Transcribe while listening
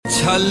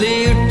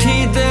ਛਾਲੇ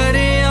ਉੱਠੀ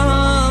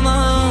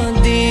ਦਰਿਆਵਾਂ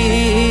ਦੀ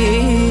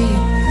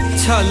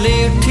ਛਾਲੇ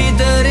ਉੱਠੀ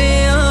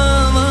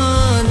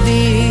ਦਰਿਆਵਾਂ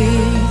ਦੀ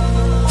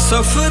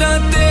ਸਫ਼ਰਾਂ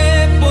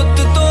ਤੇ ਪੁੱਤ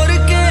ਤੋਰ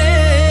ਕੇ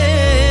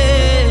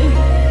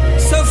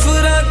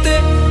ਸਫ਼ਰਾਂ ਤੇ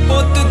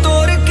ਪੁੱਤ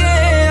ਤੋਰ ਕੇ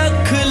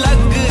ਅੱਖ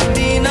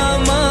ਲੱਗਦੀ ਨਾ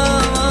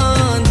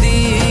ਮਾਂ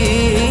ਦੀ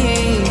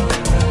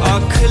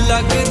ਅੱਖ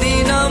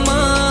ਲੱਗਦੀ ਨਾ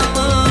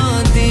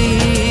ਮਾਂ ਦੀ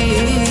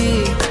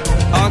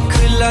ਅੱਖ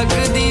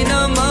ਲੱਗਦੀ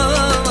ਨਾ ਮਾਂ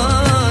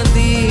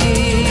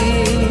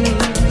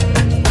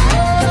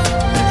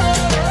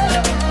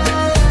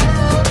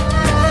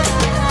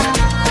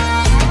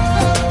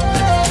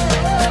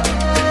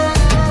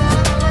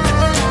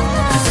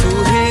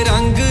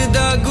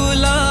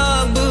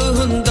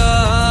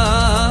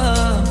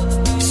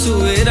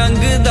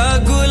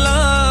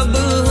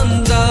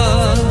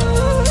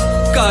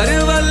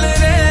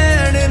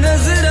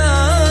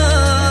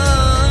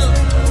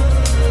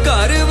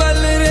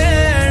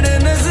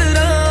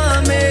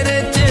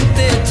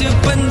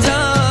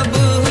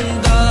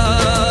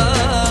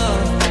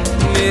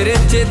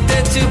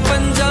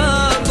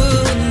पंजाब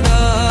हुंदा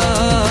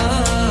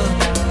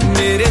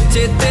मेरे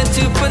चेते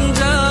च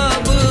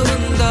पंजाब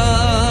हुंदा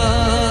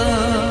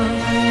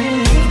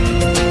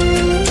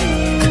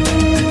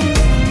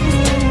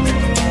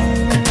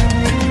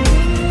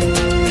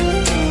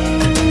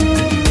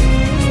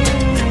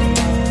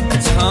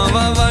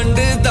छावा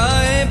वंडदा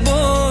ए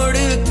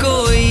बोड़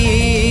कोई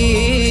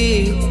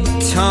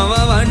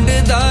छावा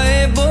वंडदा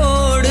ए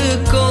बोड़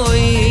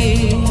कोई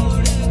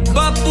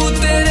बापू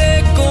तेरे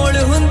कोल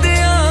हुंदे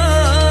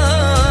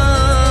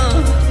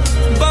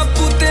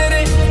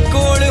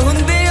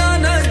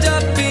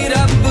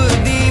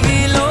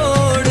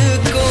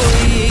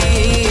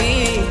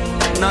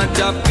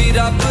जापी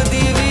रब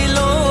दी भी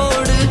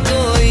लोड़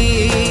कोई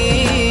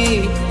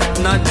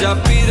ना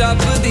जापी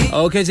रब दी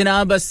ओके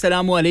जनाब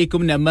अस्सलाम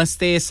वालेकुम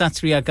नमस्ते सत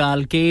श्री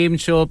अकाल केम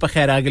शो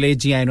पखैर अगले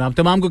जी आए आप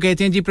तमाम को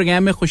कहते हैं जी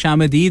प्रोग्राम में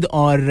खुशामदीद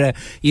और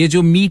ये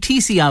जो मीठी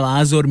सी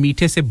आवाज और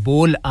मीठे से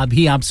बोल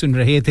अभी आप सुन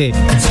रहे थे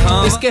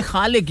इसके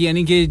खालिक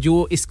यानी कि जो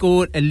इसको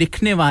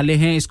लिखने वाले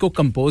हैं इसको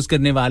कंपोज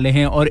करने वाले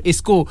हैं और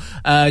इसको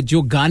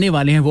जो गाने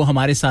वाले हैं वो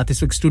हमारे साथ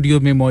इस वक्त स्टूडियो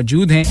में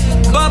मौजूद हैं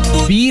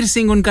बीर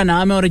सिंह उनका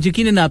नाम है और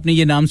यकीनन आपने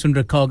ये नाम सुन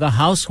रखा होगा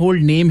हाउस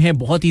होल्ड नेम है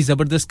बहुत ही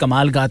जबरदस्त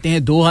कमाल गाते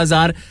हैं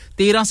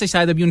 2013 से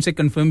शायद अभी उनसे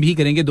कंफर्म भी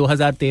करेंगे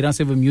 2013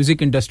 से वो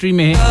म्यूजिक इंडस्ट्री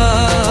में है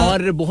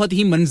और बहुत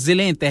ही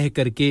मंजिलें तय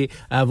करके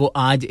वो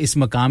आज इस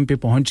मकाम पे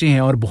पहुंचे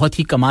हैं और बहुत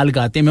ही कमाल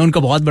गाते हैं मैं उनका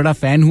बहुत बड़ा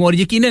फैन हूं और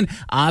यकीनन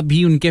आप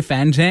भी उनके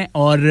फैंस हैं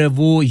और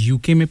वो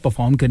यूके में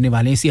परफॉर्म करने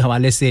वाले हैं इसी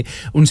हवाले से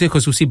उनसे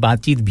खुसूसी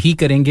बातचीत भी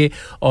करेंगे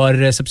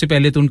और सबसे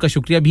पहले तो उनका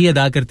शुक्रिया भी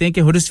अदा करते हैं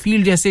कि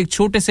हडर्सफील्ड जैसे एक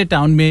छोटे से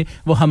टाउन में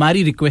वो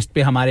हमारी रिक्वेस्ट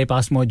पे हमारे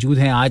पास मौजूद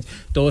हैं आज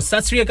तो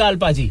सत श्री अकाल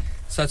पाजी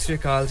सत श्री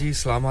अकाल जी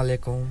अस्सलाम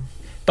वालेकुम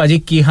ਭਾਜੀ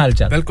ਕੀ ਹਾਲ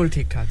ਚਾਲ ਬਿਲਕੁਲ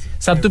ਠੀਕ ਠਾਕ ਜੀ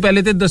ਸਭ ਤੋਂ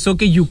ਪਹਿਲੇ ਤੇ ਦੱਸੋ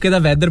ਕਿ ਯੂਕੇ ਦਾ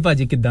ਵੈਦਰ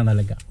ਭਾਜੀ ਕਿੱਦਾਂ ਦਾ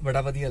ਲੱਗਾ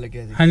ਬੜਾ ਵਧੀਆ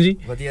ਲੱਗਿਆ ਜੀ ਹਾਂਜੀ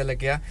ਵਧੀਆ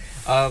ਲੱਗਿਆ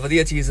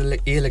ਵਧੀਆ ਚੀਜ਼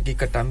ਇਹ ਲੱਗੀ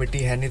ਕੱਟਾ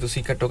ਮਿੱਟੀ ਹੈ ਨਹੀਂ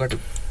ਤੁਸੀਂ ਘੱਟੋ ਘੱਟ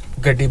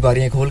ਗੱਡੀ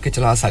ਬਾਰੀਆਂ ਖੋਲ ਕੇ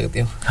ਚਲਾ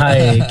ਸਕਦੇ ਹੋ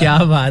ਹਾਏ ਕੀ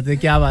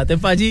ਬਾਤ ਹੈ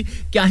ਭਾਜੀ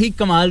ਕਿਆ ਹੀ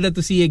ਕਮਾਲ ਦਾ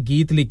ਤੁਸੀਂ ਇਹ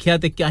ਗੀਤ ਲਿਖਿਆ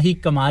ਤੇ ਕਿਆ ਹੀ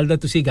ਕਮਾਲ ਦਾ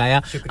ਤੁਸੀਂ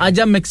ਗਾਇਆ ਅੱਜ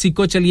ਆ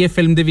ਮੈਕਸੀਕੋ ਚਲੀਏ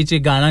ਫਿਲਮ ਦੇ ਵਿੱਚ ਇਹ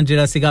ਗਾਣਾ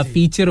ਜਿਹੜਾ ਸੀਗਾ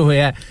ਫੀਚਰ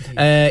ਹੋਇਆ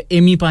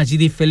ਐਮੀ ਭਾਜੀ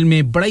ਦੀ ਫਿਲਮ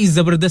ਹੈ ਬੜਾ ਹੀ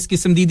ਜ਼ਬਰਦਸਤ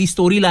ਕਿਸਮ ਦੀ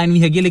ਸਟੋਰੀ ਲਾਈਨ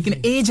ਵੀ ਹੈਗੀ ਲੇਕਿਨ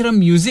ਇਹ ਜਿਹੜਾ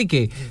뮤직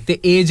ਹੈ ਤੇ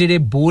ਇਹ ਜਿਹੜੇ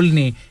ਬੋਲ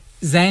ਨੇ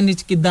ਜ਼ਹਿਨ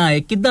ਵਿੱਚ ਕਿੱਦਾਂ ਆਏ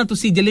ਕਿੱਦਾਂ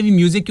ਤੁਸੀਂ ਜਿਹੜੇ ਵੀ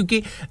뮤직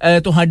ਕਿਉਂਕਿ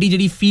ਤੁਹਾਡੀ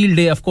ਜਿਹੜੀ ਫੀਲਡ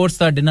ਹੈ ਆਫ ਕੋਰਸ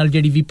ਤੁਹਾਡੇ ਨਾਲ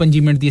ਜਿਹੜੀ ਵੀ 5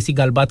 ਮਿੰਟ ਦੀ ਅਸੀਂ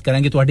ਗੱਲਬਾਤ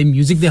ਕਰਾਂਗੇ ਤੁਹਾਡੇ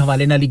뮤직 ਦੇ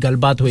ਹਵਾਲੇ ਨਾਲ ਹੀ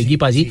ਗੱਲਬਾਤ ਹੋਏਗੀ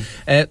ਭਾਜੀ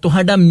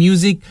ਤੁਹਾਡਾ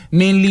뮤직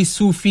ਮੇਨਲੀ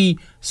ਸੂਫੀ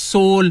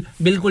ਸੋਲ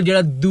ਬਿਲਕੁਲ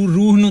ਜਿਹੜਾ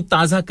ਰੂਹ ਨੂੰ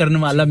ਤਾਜ਼ਾ ਕਰਨ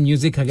ਵਾਲਾ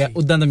뮤직 ਹੈਗਾ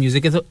ਉਦਾਂ ਦਾ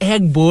뮤직 ਹੈ ਸੋ ਇਹ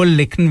ਬੋਲ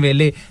ਲਿਖਣ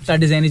ਵੇਲੇ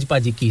ਤੁਹਾਡੇ ਜ਼ਹਿਨ ਵਿੱਚ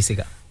ਭਾਜੀ ਕੀ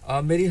ਸੀਗਾ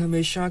ਮੇਰੀ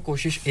ਹਮੇਸ਼ਾ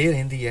ਕੋਸ਼ਿਸ਼ ਇਹ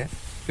ਰਹਿੰਦੀ ਹੈ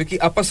ਕਿਉਂਕਿ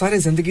ਆਪਾਂ ਸਾਰੇ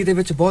ਜ਼ਿੰਦਗੀ ਦੇ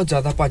ਵਿੱਚ ਬਹੁਤ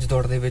ਜ਼ਿਆਦਾ ਭੱਜ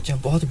ਦੌੜ ਦੇ ਵਿੱਚ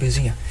ਬਹੁਤ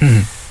ਬਿਜ਼ੀ ਆ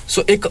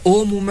ਸੋ ਇੱਕ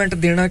ਉਹ ਮੂਮੈਂਟ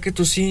ਦੇਣਾ ਕਿ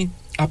ਤੁਸੀਂ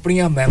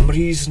ਆਪਣੀਆਂ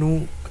ਮੈਮਰੀਜ਼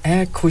ਨੂੰ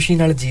ਐ ਖੁਸ਼ੀ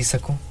ਨਾਲ ਜੀ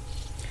ਸਕੋ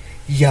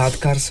ਯਾਦ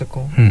ਕਰ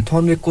ਸਕੋ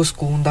ਤੁਹਾਨੂੰ ਇੱਕੋ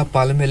ਸਕੂਨ ਦਾ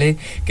ਪਲ ਮਿਲੇ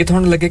ਕਿ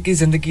ਤੁਹਾਨੂੰ ਲੱਗੇ ਕਿ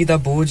ਜ਼ਿੰਦਗੀ ਦਾ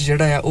ਬੋਝ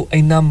ਜਿਹੜਾ ਆ ਉਹ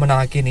ਇੰਨਾ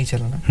ਮਨਾ ਕੇ ਨਹੀਂ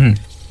ਚੱਲਣਾ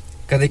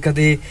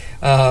ਕਦੇ-ਕਦੇ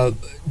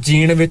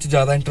ਜੀਣ ਵਿੱਚ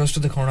ਜ਼ਿਆਦਾ ਇੰਟਰਸਟ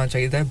ਦਿਖਾਉਣਾ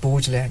ਚਾਹੀਦਾ ਹੈ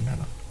ਬੋਝ ਲੈਣ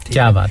ਨਾਲ ਕੀ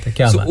ਬਾਤ ਹੈ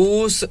ਕੀ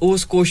ਬਾਤ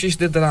ਉਸ ਕੋਸ਼ਿਸ਼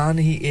ਦੇ ਦੌਰਾਨ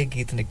ਹੀ ਇਹ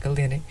ਗੀਤ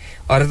ਨਿਕਲਦੇ ਨੇ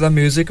ਔਰ ਇਹਦਾ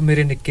뮤직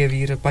ਮੇਰੇ ਨਿੱਕੇ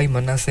ਵੀਰ ਭਾਈ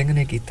ਮੰਨਾ ਸਿੰਘ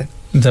ਨੇ ਕੀਤਾ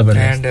ਜ਼ਬਰਦਸਤ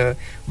ਐਂਡ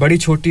ਬੜੀ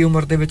ਛੋਟੀ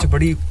ਉਮਰ ਦੇ ਵਿੱਚ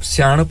ਬੜੀ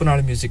ਸਿਆਣਪ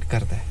ਨਾਲ 뮤직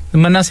ਕਰਦਾ ਹੈ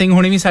ਮੰਨਾ ਸਿੰਘ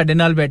ਹੁਣੇ ਵੀ ਸਾਡੇ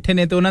ਨਾਲ ਬੈਠੇ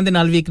ਨੇ ਤੇ ਉਹਨਾਂ ਦੇ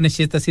ਨਾਲ ਵੀ ਇੱਕ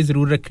ਨਿਸ਼ਚਿਤ ਅਸੀਂ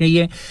ਜ਼ਰੂਰ ਰੱਖਣੀ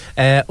ਹੈ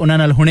ਉਹਨਾਂ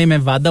ਨਾਲ ਹੁਣੇ ਮੈਂ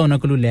ਵਾਅਦਾ ਉਹਨਾਂ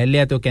ਕੋਲੋਂ ਲੈ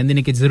ਲਿਆ ਤੇ ਉਹ ਕਹਿੰਦੇ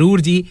ਨੇ ਕਿ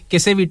ਜ਼ਰੂਰ ਜੀ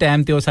ਕਿਸੇ ਵੀ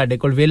ਟਾਈਮ ਤੇ ਉਹ ਸਾਡੇ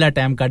ਕੋਲ ਵੇਲਾ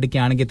ਟਾਈਮ ਕੱਢ ਕੇ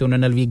ਆਣਗੇ ਤੇ ਉਹਨਾਂ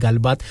ਨਾਲ ਵੀ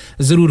ਗੱਲਬਾਤ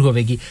ਜ਼ਰੂਰ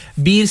ਹੋਵੇਗੀ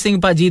ਵੀਰ ਸਿੰਘ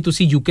ਭਾਜੀ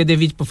ਤੁਸੀਂ ਯੂਕੇ ਦੇ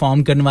ਵਿੱਚ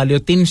ਪਰਫਾਰਮ ਕਰਨ ਵਾਲੇ ਹੋ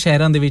 3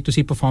 ਸ਼ਹਿਰਾਂ ਦੇ ਵਿੱਚ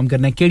ਤੁਸੀਂ ਪਰਫਾਰਮ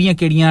ਕਰਨਾ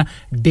ਕਿਹੜੀਆਂ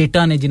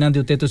ਡੇਟਾ ਨੇ ਜਿਨ੍ਹਾਂ ਦੇ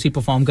ਉੱਤੇ ਤੁਸੀਂ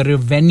ਪਰਫਾਰਮ ਕਰ ਰਹੇ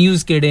ਹੋ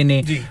ਵੈਨਿਊਜ਼ ਕਿਹੜੇ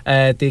ਨੇ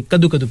ਤੇ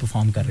ਕਦੋਂ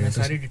ਪਰਫਾਰਮ ਕਰ ਰਹੇ ਹੋ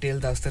ਸਾਰੀ ਡਿਟੇਲ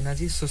ਦੱਸ ਦੇਣਾ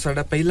ਜੀ ਸੋ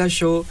ਸਾਡਾ ਪਹਿਲਾ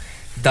ਸ਼ੋਅ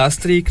 10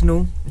 ਤਰੀਕ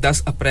ਨੂੰ 10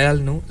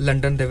 ਅਪ੍ਰੈਲ ਨੂੰ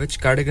ਲੰਡਨ ਦੇ ਵਿੱਚ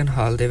ਕਾਰਡੀਗਨ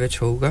ਹਾਲ ਦੇ ਵਿੱਚ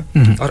ਹੋਊਗਾ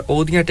ਔਰ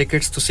ਉਹਦੀਆਂ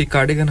ਟਿਕਟਸ ਤੁਸੀਂ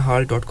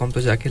cardiganhall.com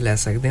ਤੋਂ ਜਾ ਕੇ ਲੈ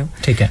ਸਕਦੇ ਹੋ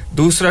ਠੀਕ ਹੈ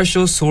ਦੂਸਰਾ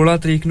ਸ਼ੋ 16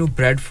 ਤਰੀਕ ਨੂੰ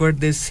ਬ੍ਰੈਡਫੋਰਡ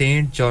ਦੇ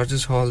ਸੇਂਟ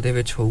ਜਾਰਜਸ ਹਾਲ ਦੇ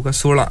ਵਿੱਚ ਹੋਊਗਾ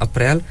 16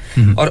 ਅਪ੍ਰੈਲ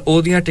ਔਰ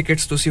ਉਹਦੀਆਂ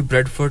ਟਿਕਟਸ ਤੁਸੀਂ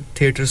ਬ੍ਰੈਡਫੋਰਡ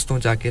ਥੀਏਟਰਸ ਤੋਂ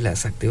ਜਾ ਕੇ ਲੈ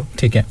ਸਕਦੇ ਹੋ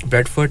ਠੀਕ ਹੈ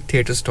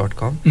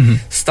bradfordtheatres.com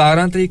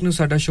 17 ਤਰੀਕ ਨੂੰ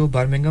ਸਾਡਾ ਸ਼ੋ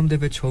ਬਰਮਿੰਗਮ ਦੇ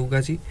ਵਿੱਚ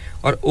ਹੋਊਗਾ ਜੀ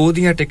ਔਰ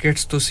ਉਹਦੀਆਂ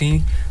ਟਿਕਟਸ ਤੁਸੀਂ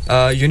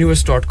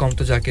universe.com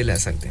ਤੋਂ ਜਾ ਕੇ ਲੈ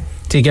ਸਕਦੇ ਹੋ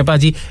ਠੀਕ ਹੈ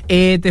ਭਾਜੀ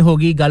ਇਹ ਤੇ ਹੋ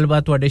ਗਈ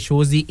ਗੱਲਬਾਤ ਤੁਹਾਡੇ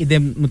ਸ਼ੋਜ਼ ਦੀ ਇਹਦੇ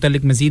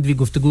ਮੁਤਲਕ ਮਜ਼ੀਦ ਵੀ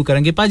ਗੁਫ਼ਤਗੂ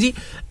ਕਰਾਂਗੇ ਭਾਜੀ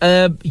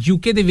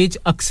ਯੂਕੇ ਦੇ ਵਿੱਚ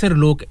ਅਕਸਰ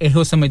ਲੋਕ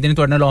ਇਹੋ ਸਮਝਦੇ ਨੇ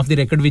ਤੁਹਾਡੇ ਨਾਲ ਆਫ ਦੀ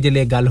ਰੈਕੋਰਡ ਵੀ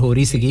ਜਿਹੜੇ ਗੱਲ ਹੋ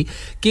ਰਹੀ ਸੀਗੀ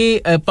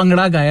ਕਿ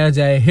ਭੰਗੜਾ ਗਾਇਆ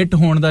ਜਾਏ ਹਿੱਟ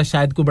ਹੋਣ ਦਾ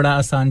ਸ਼ਾਇਦ ਕੋਈ ਬੜਾ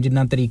ਆਸਾਨ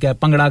ਜਿੰਨਾ ਤਰੀਕਾ ਹੈ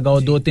ਭੰਗੜਾ ਗਾਓ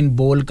ਦੋ ਤਿੰਨ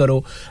ਬੋਲ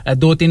ਕਰੋ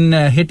ਦੋ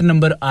ਤਿੰਨ ਹਿੱਟ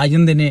ਨੰਬਰ ਆ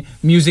ਜਾਂਦੇ ਨੇ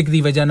뮤직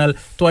ਦੀ ਵਜ੍ਹਾ ਨਾਲ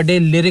ਤੁਹਾਡੇ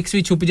ਲਿਰਿਕਸ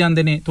ਵੀ ਛੁਪ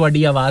ਜਾਂਦੇ ਨੇ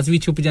ਤੁਹਾਡੀ ਆਵਾਜ਼ ਵੀ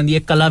ਛੁਪ ਜਾਂਦੀ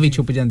ਹੈ ਕਲਾ ਵੀ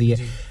ਛੁਪ ਜਾਂਦੀ ਹੈ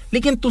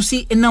ਲੇਕਿਨ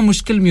ਤੁਸੀਂ ਇੰਨਾ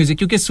ਮੁਸ਼ਕਿਲ 뮤직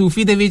ਕਿਉਂਕਿ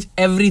ਸੂਫੀ ਦੇ ਵਿੱਚ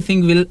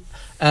ਐਵਰੀਥਿੰਗ ਵਿਲ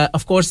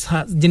of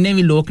course ਜਿੰਨੇ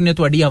ਵੀ ਲੋਕ ਨੇ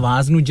ਤੁਹਾਡੀ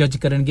ਆਵਾਜ਼ ਨੂੰ ਜੱਜ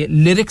ਕਰਨਗੇ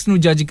ਲਿਰਿਕਸ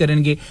ਨੂੰ ਜੱਜ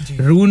ਕਰਨਗੇ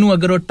ਰੂਹ ਨੂੰ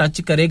ਅਗਰ ਉਹ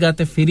ਟੱਚ ਕਰੇਗਾ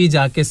ਤੇ ਫਿਰ ਹੀ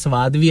ਜਾ ਕੇ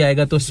ਸਵਾਦ ਵੀ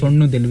ਆਏਗਾ ਤਾਂ ਸੁਣਨ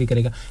ਨੂੰ ਦਿਲ ਵੀ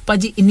ਕਰੇਗਾ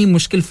ਭਾਜੀ ਇੰਨੀ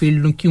ਮੁਸ਼ਕਿਲ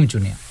ਫੀਲਡ ਨੂੰ ਕਿਉਂ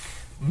ਚੁਣਿਆ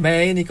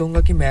ਮੈਂ ਇਹ ਨਹੀਂ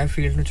ਕਹੂੰਗਾ ਕਿ ਮੈਂ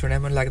ਫੀਲਡ ਨੂੰ ਚੁਣਿਆ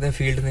ਮੈਨੂੰ ਲੱਗਦਾ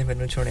ਫੀਲਡ ਨੇ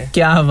ਮੈਨੂੰ ਚੁਣਿਆ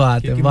ਕੀ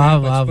ਬਾਤ ਹੈ ਵਾਹ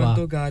ਵਾਹ ਵਾਹ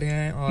ਤੋਂ ਗਾ ਰਿਹਾ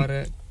ਹਾਂ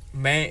ਔਰ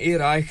ਮੈਂ ਇਹ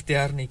ਰਾਹ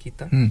ਇਖਤਿਆਰ ਨਹੀਂ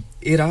ਕੀਤਾ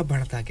ਇਹ ਰਾਹ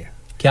ਬਣਦਾ ਗਿਆ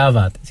ਕੀ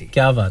ਬਾਤ ਹੈ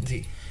ਕੀ ਬਾਤ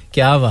ਜੀ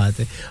क्या बात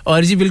है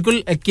और जी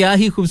बिल्कुल क्या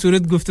ही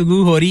खूबसूरत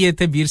गुफ्तगू हो रही है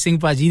थे बीर सिंह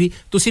पाजी दी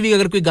तुसी भी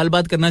अगर कोई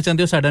गलबात करना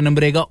चाहते हो साडा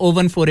नंबर हैगा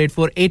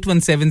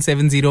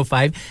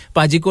 01484817705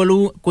 पाजी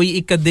कोलू कोई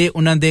एक अद्धे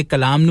उन्हां दे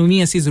कलाम नु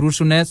भी ਅਸੀਂ ਜ਼ਰੂਰ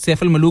ਸੁਣਨਾ ਹੈ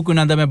ਸੈਫਲ ਮਲੂਕ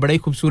ਉਹਨਾਂ ਦਾ ਮੈਂ ਬੜਾ ਹੀ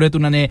ਖੂਬਸੂਰਤ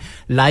ਉਹਨਾਂ ਨੇ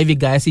ਲਾਈਵ ਹੀ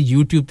ਗਾਇਆ ਸੀ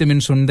YouTube ਤੇ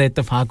ਮੈਨੂੰ ਸੁਣਨ ਦਾ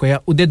ਇਤਫਾਕ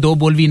ਹੋਇਆ ਉਹਦੇ ਦੋ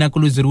ਬੋਲ ਵੀ ਇਹਨਾਂ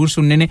ਕੋਲੋਂ ਜ਼ਰੂਰ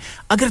ਸੁਣਨੇ ਨੇ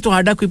ਅਗਰ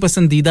ਤੁਹਾਡਾ ਕੋਈ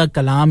ਪਸੰਦੀਦਾ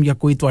ਕਲਾਮ ਜਾਂ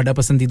ਕੋਈ ਤੁਹਾਡਾ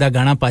ਪਸੰਦੀਦਾ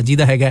ਗਾਣਾ ਪਾਜੀ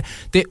ਦਾ ਹੈਗਾ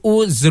ਤੇ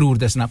ਉਹ ਜ਼ਰੂਰ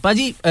ਦੱਸਣਾ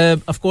ਪਾਜੀ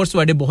ਆਫ ਕੋਰਸ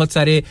ਤੁਹਾਡੇ ਬਹੁਤ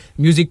ਸਾਰੇ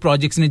뮤직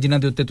ਪ੍ਰੋਜੈਕਟਸ ਨੇ ਜਿਨ੍ਹਾਂ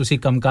ਦੇ ਉੱਤੇ ਤੁਸੀਂ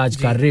ਕੰਮਕਾਜ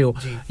ਕਰ ਰਹੇ ਹੋ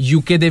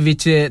ਯੂਕੇ ਦੇ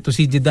ਵਿੱਚ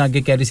ਤੁਸੀਂ ਜਿੱਦਾਂ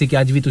ਅੱਗੇ ਕਹਿ ਰਹੇ ਸੀ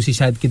ਕਿ ਅੱਜ ਵੀ ਤੁਸੀਂ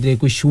ਸ਼ਾਇਦ ਕਿਧਰੇ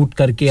ਕੋਈ ਸ਼ੂਟ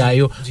ਕਰਕੇ ਆਏ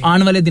ਹੋ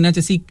ਆਉਣ ਵਾਲੇ ਦਿਨਾਂ 'ਚ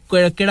ਅਸੀਂ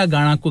ਕਿਹੜਾ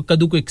ਗਾਣਾ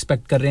ਕਦੋਂ ਕੋਈ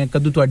ਐਕਸਪੈਕਟ ਕਰ ਰਹੇ ਹਾਂ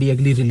ਕਦੋਂ ਤੁਹਾਡੀ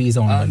ਅਗਲੀ ਰਿਲੀਜ਼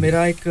ਆਉਣ ਵਾਲੀ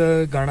ਮੇਰਾ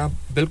ਇੱਕ ਗਾਣਾ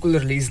ਬਿਲਕੁਲ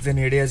ਰਿਲੀਜ਼ ਦੇ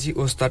ਨੇੜੇ ਹੈ ਜੀ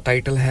ਉਸ ਦਾ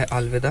ਟਾਈਟਲ ਹੈ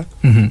ਅਲਵਿਦਾ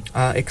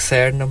ਇੱਕ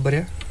ਸੈਡ ਨੰਬਰ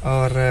ਹੈ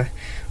ਔਰ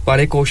ਪਰ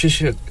ਇਹ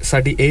ਕੋਸ਼ਿਸ਼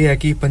ਸਾਡੀ ਇਹ ਹੈ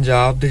ਕਿ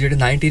ਪੰਜਾਬ ਦੇ ਜਿਹੜੇ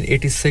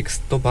 1986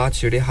 ਤੋਂ ਬਾਅਦ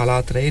ਜਿਹੜੇ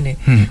ਹਾਲਾਤ ਰਹੇ ਨੇ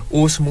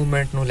ਉਸ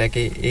ਮੂਵਮੈਂਟ ਨੂੰ ਲੈ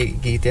ਕੇ ਇਹ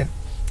ਗੀਤ ਹੈ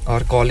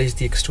ਔਰ ਕਾਲਜ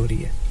ਦੀ ਇੱਕ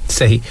ਸਟੋਰੀ ਹੈ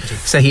ਸਹੀ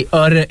ਸਹੀ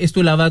ਔਰ ਇਸ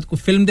ਤੋਂ ਇਲਾਵਾ ਕੋਈ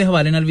ਫਿਲਮ ਦੇ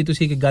ਹਵਾਲੇ ਨਾਲ ਵੀ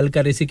ਤੁਸੀਂ ਇੱਕ ਗੱਲ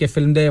ਕਰ ਰਹੇ ਸੀ ਕਿ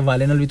ਫਿਲਮ ਦੇ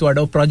ਹਵਾਲੇ ਨਾਲ ਵੀ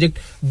ਤੁਹਾਡਾ ਉਹ ਪ੍ਰੋਜੈਕਟ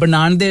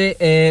ਬਣਾਉਣ ਦੇ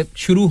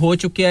ਸ਼ੁਰੂ ਹੋ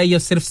ਚੁੱਕਿਆ ਹੈ ਜਾਂ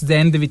ਸਿਰਫ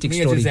ਜ਼ਹਿਨ ਦੇ ਵਿੱਚ ਇੱਕ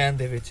ਸਟੋਰੀ ਜ਼ਹਿਨ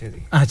ਦੇ ਵਿੱਚ ਹੈ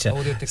ਜੀ ਅੱਛਾ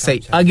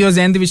ਸਹੀ ਅੱਗੇ ਉਹ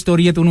ਜ਼ਹਿਨ ਦੇ ਵਿੱਚ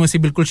ਸਟੋਰੀ ਹੈ ਤੁਹਾਨੂੰ ਅਸੀਂ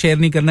ਬਿਲਕੁਲ ਸ਼ੇਅਰ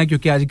ਨਹੀਂ ਕਰਨਾ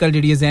ਕਿਉਂਕਿ ਅੱਜ ਕੱਲ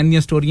ਜਿਹੜੀ ਜ਼ਹਿਨ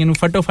ਦੀਆਂ ਸਟੋਰੀਆਂ ਨੂੰ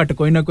ਫਟੋ-ਫਟ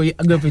ਕੋਈ ਨਾ ਕੋਈ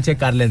ਅੱਗੇ ਪਿੱਛੇ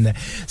ਕਰ ਲੈਂਦਾ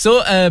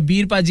ਸੋ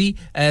ਬੀਰ ਭਾਜੀ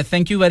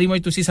ਥੈਂਕ ਯੂ ਵੈਰੀ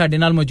ਮਚ ਤੁਸੀਂ ਸਾਡੇ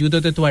ਨਾਲ ਮੌਜੂਦ ਹੋ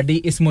ਤੇ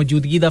ਤੁਹਾਡੀ ਇਸ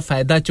ਮੌਜੂਦਗੀ ਦਾ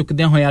ਫਾਇਦਾ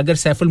ਚੁੱਕਦਿਆਂ ਹੋਇਆ ਅਗਰ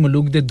ਸੈਫਲ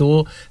ਮਲੂਕ ਦੇ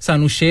ਦੋ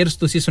ਸਾਨੂੰ ਸ਼ੇਅਰਸ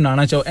ਤੁਸੀਂ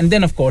ਸੁਣਾਉਣਾ ਚਾਹੋ and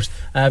then of course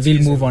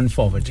wheel move on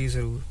forward ਜੀ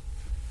ਜ਼ਰੂਰ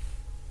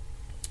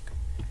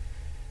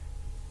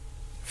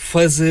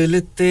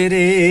ਫਜ਼ਲ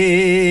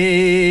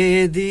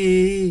ਤੇਰੇ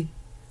ਦੀ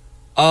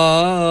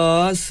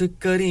ਆਸ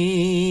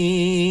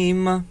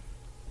ਕਰੀਮ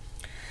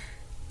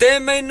ਤੇ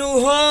ਮੈਨੂੰ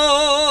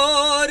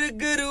ਹੋਰ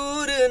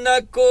ਗਰੂਰ ਨਾ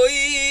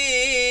ਕੋਈ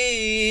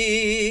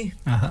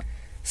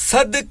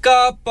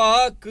ਸਦਕਾ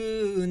ਪਾਕ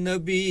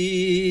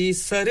ਨਬੀ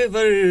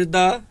ਸਰਵਰ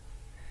ਦਾ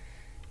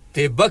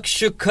ਤੇ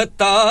ਬਖਸ਼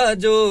ਖਤਾ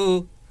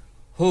ਜੋ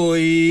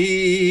ਹੋਈ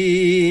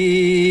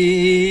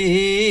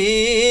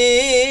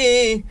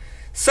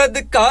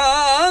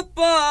ਸਦਕਾ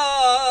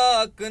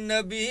ਪਾਕ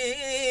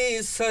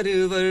ਨਬੀ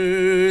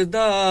ਸਰਵਰ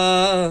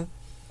ਦਾ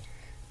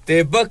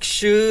ਤੇ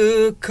ਬਖਸ਼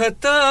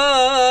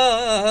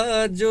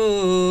ਖਤਾ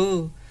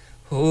ਜੋ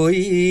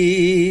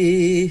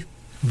ਹੋਈ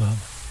ਵਾਹ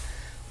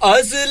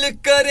ਅਜ਼ਲ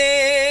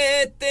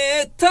ਕਰੇ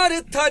ਤੇ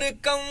ਥਰ ਥਰ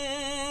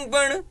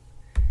ਕੰਬਣ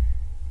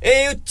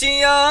ਇਹ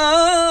ਉੱਚੀਆਂ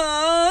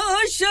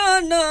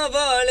ਸ਼ਾਨਾਂ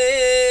ਵਾਲੇ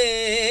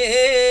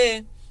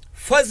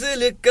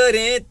ਫਜ਼ਲ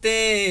ਕਰੇ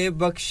ਤੇ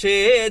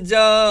ਬਖਸ਼ੇ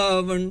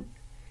ਜਾਵਣ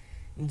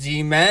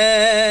ਜੀ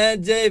ਮੈਂ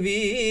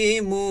ਜਵੀ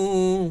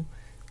ਮੂੰ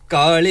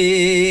ਕਾਲੇ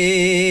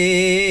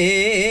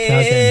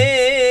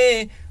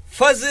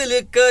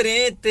ਫਜ਼ਲ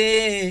ਕਰੇ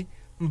ਤੇ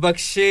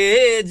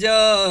ਬਖਸ਼ੇ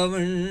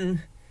ਜਾਵਣ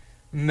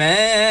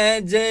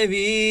ਮੈਂ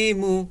ਜਵੀ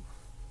ਮੂੰ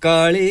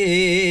ਕਾਲੇ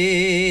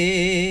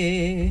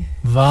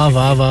ਵਾਹ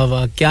ਵਾਹ ਵਾਹ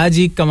ਵਾਹ क्या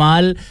जी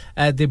ਕਮਾਲ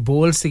ਦੇ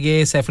ਬੋਲ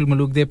ਸੀਗੇ ਸੈਫਲ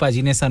ਮਲੂਕ ਦੇ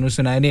ਭਾਜੀ ਨੇ ਸਾਨੂੰ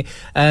ਸੁਣਾਏ ਨੇ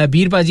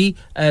ਬੀਰ ਭਾਜੀ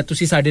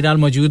ਤੁਸੀਂ ਸਾਡੇ ਨਾਲ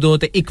ਮੌਜੂਦ ਹੋ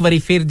ਤੇ ਇੱਕ ਵਾਰੀ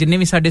ਫਿਰ ਜਿੰਨੇ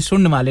ਵੀ ਸਾਡੇ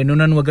ਸੁਣਨ ਵਾਲੇ ਨੇ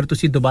ਉਹਨਾਂ ਨੂੰ ਅਗਰ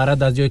ਤੁਸੀਂ ਦੁਬਾਰਾ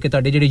ਦੱਸ ਦਿਓ ਕਿ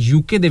ਤੁਹਾਡੇ ਜਿਹੜੇ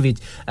ਯੂਕੇ ਦੇ ਵਿੱਚ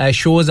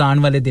ਸ਼ੋਜ਼ ਆਉਣ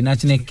ਵਾਲੇ ਦਿਨਾਂ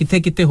 'ਚ ਨੇ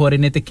ਕਿੱਥੇ ਹੋ ਰਹੇ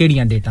ਨੇ ਤੇ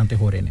ਕਿਹੜੀਆਂ ਡੇਟਾਂ ਤੇ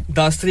ਹੋ ਰਹੇ ਨੇ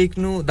 10 ਤਰੀਕ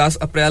ਨੂੰ 10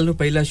 ਅਪ੍ਰੈਲ ਨੂੰ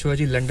ਪਹਿਲਾ ਸ਼ੋਅ ਹੈ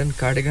ਜੀ ਲੰਡਨ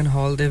ਕਾਰਡੀਗਨ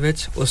ਹਾਲ ਦੇ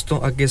ਵਿੱਚ ਉਸ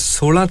ਤੋਂ ਅੱਗੇ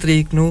 16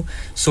 ਤਰੀਕ ਨੂੰ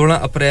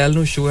 16 ਅਪ੍ਰੈਲ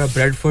ਨੂੰ ਸ਼ੋਅ ਹੈ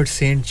ਬ੍ਰੈਡਫੋਰਡ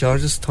ਸੇਂਟ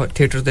ਜਾਰਜਸ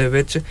ਥੀਏਟਰ ਦੇ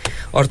ਵਿੱਚ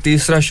ਔਰ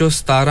ਤੀਸਰਾ ਸ਼ੋਅ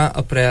 17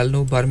 ਅਪ੍ਰੈਲ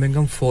ਨੂੰ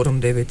ਬਰਮਿੰਗਮ ਫੋਰਮ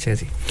ਦੇ ਵਿੱਚ ਹੈ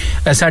ਜੀ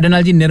ਸਾਡੇ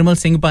ਨਾਲ ਜੀ ਨਿਰਮਲ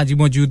ਸਿੰਘ ਭਾਜੀ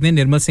ਮੌਜੂਦ ਨੇ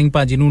ਨਿਰਮਲ ਸਿੰਘ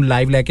ਭਾਜੀ ਨੂੰ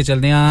ਲਾਈਵ ਲੈ ਕੇ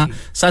ਚੱਲਦੇ ਆ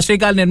ਸਤਿ ਸ਼੍ਰੀ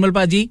ਅਕਾਲ ਨਿਰਮਲ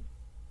ਭਾਜੀ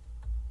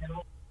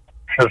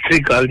ਸਤਿ ਸ਼੍ਰੀ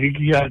ਅਕਾਲ ਜੀ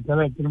ਕੀ ਹਾਲ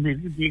ਚਾਲ ਹੈ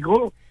ਤੁਸੀਂ ਠੀਕ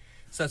ਹੋ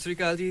ਸਤਿ ਸ਼੍ਰੀ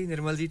ਅਕਾਲ ਜੀ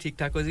ਨਿਰਮਲ ਜੀ ਠੀਕ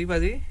ਠਾਕ ਹੋ ਜੀ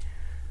ਭਾਜੀ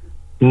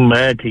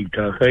ਮੈਂ ਠੀਕ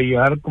ਠਾਕ ਹੈ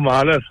ਯਾਰ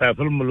ਕਮਾਲ ਹੈ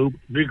ਸੈਫਲ ਮਲੂਕ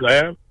ਵੀ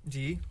ਗਾਇਆ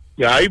ਜੀ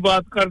ਕਿਆ ਹੀ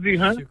ਬਾਤ ਕਰਦੀ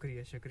ਹਾਂ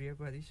ਸ਼ੁਕਰੀਆ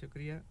ਭਾਜੀ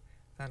ਸ਼ੁਕਰੀਆ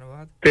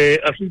ਧੰਨਵਾਦ ਤੇ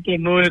ਅਸੀਂ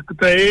ਤੁਹਾਨੂੰ ਇੱਕ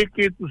ਤਾਂ ਇਹ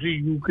ਕਿ ਤੁਸੀਂ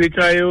ਯੂਕੇ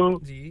ਚ ਆਏ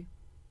ਹੋ ਜੀ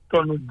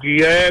ਤੁਹਾਨੂੰ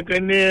ਜੀ ਆਇਆ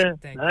ਕਹਿੰਦੇ ਆ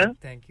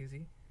ਥੈਂਕ ਯੂ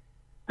ਜੀ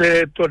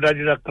ਤੇ ਤੁਹਾਡਾ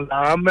ਜਿਹੜਾ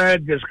ਕਲਾਮ ਹੈ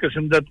ਜਿਸ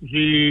ਕਿਸਮ ਦਾ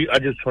ਤੁਸੀਂ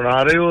ਅੱਜ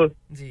ਸੁਣਾ ਰਹੇ ਹੋ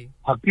ਜੀ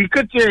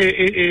ਹਕੀਕਤ 'ਚ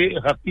ਇਹ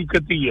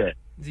ਹਕੀਕਤ ਹੀ ਹੈ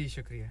ਜੀ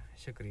ਸ਼ੁਕਰੀਆ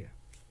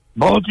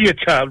ਬਹੁਤ ਹੀ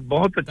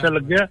ਅੱਛਾ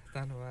ਲੱਗਿਆ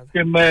ਧੰਨਵਾਦ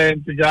ਕਿ ਮੈਂ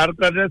ਇੰਤਜ਼ਾਰ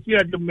ਕਰ ਰਿਹਾ ਸੀ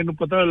ਅੱਜ ਮੈਨੂੰ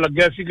ਪਤਾ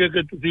ਲੱਗਿਆ ਸੀ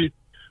ਕਿ ਤੁਸੀਂ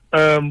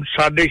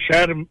ਸਾਡੇ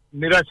ਸ਼ਹਿਰ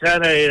ਮੇਰਾ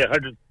ਸ਼ਹਿਰ ਹੈ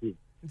ਹਡਰਸਫੀਲਡ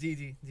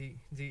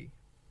ਜੀ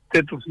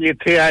ਤੇ ਤੁਸੀਂ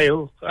ਇੱਥੇ ਆਏ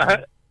ਹੋ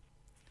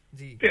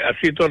ਜੀ ਤੇ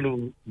ਅਸੀਂ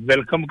ਤੁਹਾਨੂੰ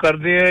ਵੈਲਕਮ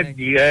ਕਰਦੇ ਹਾਂ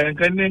ਜੀ ਆਇਆਂ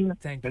ਕਹਿੰਦੇ ਹਾਂ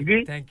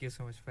ਥੈਂਕ ਯੂ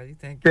ਸੋ ਮਚ ਭਾਜੀ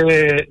ਥੈਂਕ ਯੂ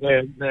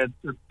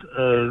ਤੇ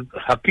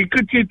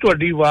ਹਕੀਕਤ 'ਚ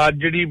ਤੁਹਾਡੀ ਆਵਾਜ਼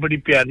ਜਿਹੜੀ ਬੜੀ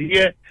ਪਿਆਰੀ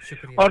ਹੈ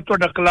ਔਰ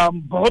ਤੁਹਾਡਾ ਕਲਾਮ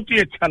ਬਹੁਤ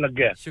ਹੀ ਅੱਛਾ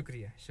ਲੱਗਿਆ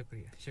ਸ਼ੁਕਰੀਆ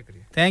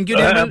ਥੈਂਕ ਯੂ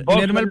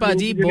ਨਿਰਮਲ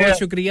ਭਾਜੀ ਬਹੁਤ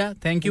ਸ਼ੁਕਰੀਆ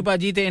ਥੈਂਕ ਯੂ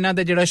ਭਾਜੀ ਤੇ ਇਹਨਾਂ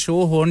ਦਾ ਜਿਹੜਾ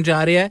ਸ਼ੋਅ ਹੋਣ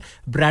ਜਾ ਰਿਹਾ ਹੈ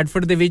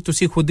ਬ੍ਰੈਡਫੋਰਡ ਦੇ ਵਿੱਚ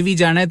ਤੁਸੀਂ ਖੁਦ ਵੀ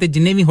ਜਾਣਾ ਹੈ ਤੇ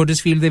ਜਿੰਨੇ ਵੀ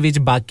ਹਡਰਸਫੀਲਡ ਦੇ ਵਿੱਚ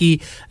ਬਾਕੀ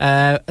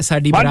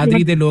ਸਾਡੀ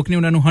ਬਰਾਦਰੀ ਦੇ ਲੋਕ ਨੇ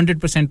ਉਹਨਾਂ ਨੂੰ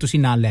 100% ਤੁਸੀਂ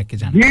ਨਾਲ ਲੈ ਕੇ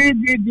ਜਾਣਾ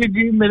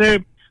ਜੀ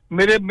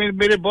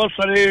ਮੇਰੇ ਬਹੁਤ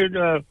ਸਾਰੇ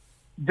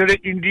ਜਿਹੜੇ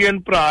ਇੰਡੀਅਨ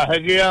ਭਰਾ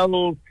ਹੈਗੇ ਆ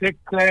ਉਹ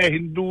ਸਿੱਖ ਹੈ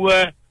ਹਿੰਦੂ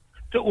ਹੈ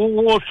ਤੇ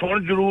ਉਹ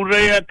ਸੁਣ ਜ਼ਰੂਰ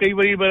ਰਹੇ ਆ ਕਈ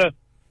ਵਾਰੀ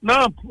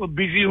ਨਾ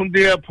ਬਿਜ਼ੀ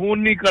ਹੁੰਦੇ ਆ ਫੋਨ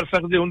ਨਹੀਂ ਕਰ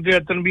ਸਕਦੇ ਹੁੰਦੇ ਆ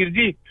ਤਨਵੀਰ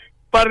ਜੀ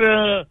ਪਰ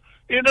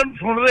ਇਹਨਾਂ ਨੂੰ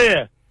ਸੁਣ ਰਹੇ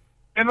ਆ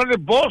ਇਹਨਾਂ ਦੇ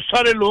ਬਹੁਤ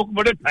ਸਾਰੇ ਲੋਕ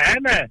ਬੜੇ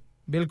ਫੈਨ ਹੈ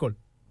ਬਿਲਕੁਲ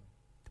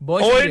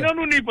ਬਹੁਤ ਇਹਨਾਂ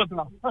ਨੂੰ ਨਹੀਂ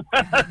ਪਤਾ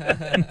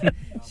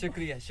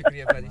ਸ਼ੁਕਰੀਆ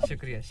ਭਾਜੀ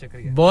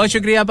ਸ਼ੁਕਰੀਆ ਬਹੁਤ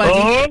ਸ਼ੁਕਰੀਆ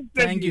ਭਾਜੀ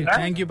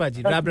ਥੈਂਕ ਯੂ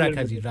ਭਾਜੀ ਰੱਬ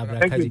ਰੱਖਾ ਜੀ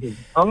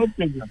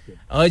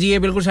ਜੀ ਇਹ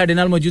ਬਿਲਕੁਲ ਸਾਡੇ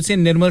ਨਾਲ ਮੌਜੂਦ ਸੀ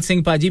ਨਿਰਮਲ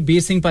ਸਿੰਘ ਭਾਜੀ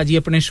ਬੀਰ ਸਿੰਘ ਭਾਜੀ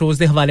ਆਪਣੇ ਸ਼ੋਜ਼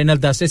ਦੇ ਹਵਾਲੇ ਨਾਲ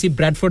ਦੱਸ ਰਹੇ ਸੀ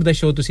ਬ੍ਰੈਡਫੋਰਡ ਦਾ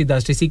ਸ਼ੋਅ ਤੁਸੀਂ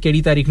ਦੱਸ ਰਹੇ ਸੀ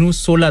ਕਿਹੜੀ ਤਾਰੀਖ ਨੂੰ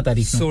 16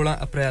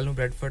 ਅਪ੍ਰੈਲ ਨੂੰ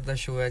ਬ੍ਰੈਡਫੋਰਡ ਦਾ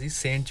ਸ਼ੋਅ ਹੈ ਜੀ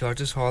ਸੇਂਟ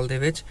ਜਾਰਜਸ ਹਾਲ ਦੇ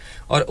ਵਿੱਚ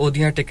ਔਰ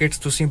ਉਹਦੀਆਂ ਟਿਕਟਸ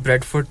ਤੁਸੀਂ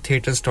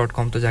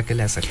bradfordtheatres.com ਤੋਂ ਜਾ ਕੇ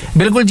ਲੈ ਸਕਦੇ ਹੋ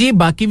ਬਿਲਕੁਲ ਜੀ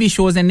ਬਾਕੀ ਵੀ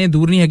ਸ਼ੋਜ਼ ਇੰਨੇ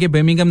ਦੂਰ ਨਹੀਂ ਹੈਗੇ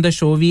ਬਰਮਿੰਗਮ ਦਾ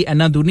ਸ਼ੋਅ ਵੀ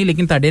ਇੰਨਾ ਦੂਰ ਨਹੀਂ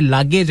ਲੇਕਿਨ ਤੁਹਾਡੇ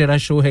ਲਾਗੇ ਜਿਹੜਾ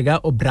ਸ਼ੋਅ ਹੈਗਾ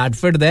ਉਹ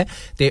ਬ੍ਰੈਡਫੋਰਡ ਦਾ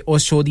ਤੇ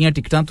ਉਸ ਸ਼ੋਅ ਦੀਆਂ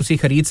ਟਿਕਟਾਂ ਤੁਸੀਂ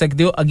ਖਰੀਦ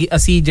ਸਕਦੇ ਹੋ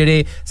ਅਸੀਂ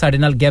ਜਿਹੜੇ ਸਾਡੇ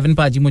ਨਾਲ ਗੈਵਨ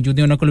ਭਾਜੀ ਮੌਜੂਦ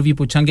ਨੇ ਉਹਨਾਂ ਕੋਲ ਵੀ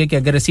ਪੁੱਛਾਂਗੇ ਕਿ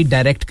ਅਗਰ ਅਸੀਂ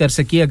ਡਾਇਰੈਕਟ ਕਰ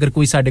ਸਕੀਏ ਅਗਰ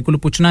ਕੋਈ ਸਾਡੇ ਕੋਲ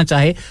ਪੁੱਛਣਾ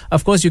ਚਾਹੇ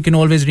of course you can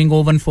always ring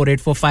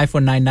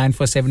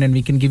 01484549947 and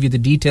we can give you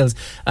the details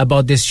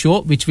about this show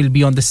which will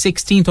be on the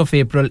 16th of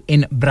April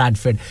in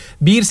Bradford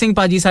Bir Singh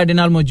ਭਾਜੀ ਸਾਡੇ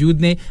ਨਾਲ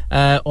ਮੌਜੂਦ ਨੇ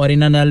ਔਰ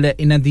ਇਹਨਾਂ ਨਾਲ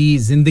ਇਹਨਾਂ ਦੀ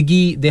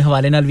ਜ਼ਿੰਦਗੀ ਦੇ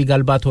ਹਵਾਲੇ ਨਾਲ ਵੀ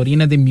ਗੱਲਬਾਤ ਹੋ ਰਹੀ ਹੈ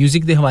ਇਹਨਾਂ ਦੇ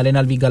뮤직 ਦੇ ਹਵਾਲੇ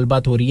ਨਾਲ ਵੀ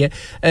ਗੱਲਬਾਤ ਹੋ ਰਹੀ ਹੈ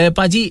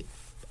ਭਾਜੀ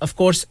of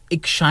course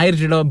ਇੱਕ ਸ਼ਾਇਰ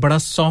ਜਿਹੜਾ ਬੜਾ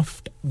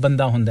ਸੌਫਟ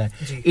ਬੰਦਾ ਹੁੰਦਾ ਹੈ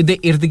ਇਹਦੇ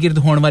ird-gird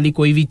ਹੋਣ ਵਾਲੀ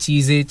ਕੋਈ ਵੀ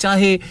ਚੀਜ਼ ਹੈ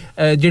ਚਾਹੇ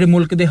ਜਿਹੜੇ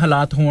ਮੁਲਕ ਦੇ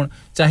ਹਾਲਾਤ ਹੋਣ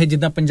ਚਾਹੇ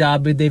ਜਿੱਦਾਂ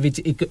ਪੰਜਾਬ ਦੇ ਵਿੱਚ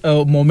ਇੱਕ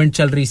ਮੂਵਮੈਂਟ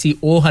ਚੱਲ ਰਹੀ ਸੀ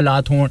ਉਹ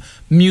ਹਾਲਾਤ ਹੋਣ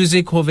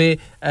뮤직 ਹੋਵੇ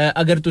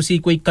ਅਗਰ ਤੁਸੀਂ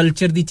ਕੋਈ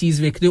ਕਲਚਰ ਦੀ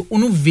ਚੀਜ਼ ਵੇਖਦੇ ਹੋ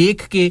ਉਹਨੂੰ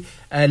ਵੇਖ ਕੇ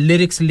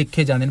ਲਿਰਿਕਸ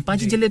ਲਿਖੇ ਜਾਂਦੇ ਨੇ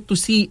ਭਾਜੀ ਜਿਹੜੇ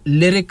ਤੁਸੀਂ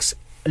ਲਿਰਿਕਸ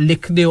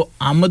ਲਿਖਦੇ ਹੋ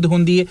ਆਮਦ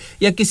ਹੁੰਦੀ ਹੈ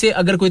ਜਾਂ ਕਿਸੇ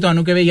ਅਗਰ ਕੋਈ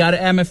ਤੁਹਾਨੂੰ ਕਹੇ ਯਾਰ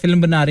ਇਹ ਮੈਂ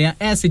ਫਿਲਮ ਬਣਾ ਰਿਹਾ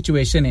ਇਹ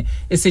ਸਿਚੁਏਸ਼ਨ ਹੈ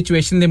ਇਸ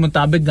ਸਿਚੁਏਸ਼ਨ ਦੇ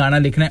ਮੁਤਾਬਿਕ ਗਾਣਾ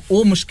ਲਿਖਣਾ ਹੈ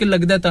ਉਹ ਮੁਸ਼ਕਿਲ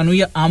ਲੱਗਦਾ ਤੁਹਾਨੂੰ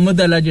ਜਾਂ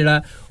ਆਮਦ ਵਾਲਾ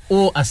ਜਿਹੜਾ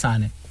ਉਹ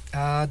ਆਸਾਨ ਹੈ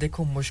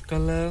ਦੇਖੋ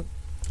ਮੁਸ਼ਕਲ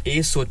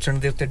ਇਹ ਸੋਚਣ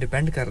ਦੇ ਉੱਤੇ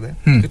ਡਿਪੈਂਡ ਕਰਦਾ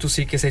ਕਿ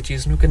ਤੁਸੀਂ ਕਿਸੇ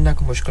ਚੀਜ਼ ਨੂੰ ਕਿੰਨਾ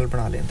ਕੁ ਮੁਸ਼ਕਲ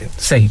ਬਣਾ ਲੈਂਦੇ ਹੋ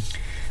ਸਹੀ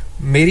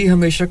ਮੇਰੀ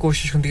ਹਮੇਸ਼ਾ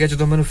ਕੋਸ਼ਿਸ਼ ਹੁੰਦੀ ਹੈ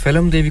ਜਦੋਂ ਮੈਨੂੰ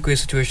ਫਿਲਮ ਦੇ ਵੀ ਕੋਈ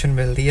ਸਿਚੁਏਸ਼ਨ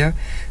ਮਿਲਦੀ ਆ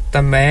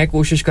ਤਾਂ ਮੈਂ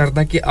ਕੋਸ਼ਿਸ਼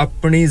ਕਰਦਾ ਕਿ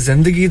ਆਪਣੀ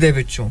ਜ਼ਿੰਦਗੀ ਦੇ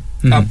ਵਿੱਚੋਂ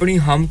ਆਪਣੀ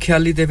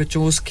ਹਮਖਿਆਲੀ ਦੇ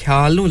ਵਿੱਚੋਂ ਉਸ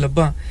ਖਿਆਲ ਨੂੰ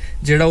ਲੱਭਾਂ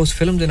ਜਿਹੜਾ ਉਸ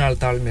ਫਿਲਮ ਦੇ ਨਾਲ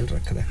ਤਾਲਮੇਲ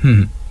ਰੱਖਦਾ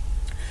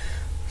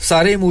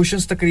ਸਾਰੇ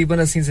ਇਮੋਸ਼ਨਸ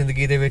ਤਕਰੀਬਨ ਅਸੀਂ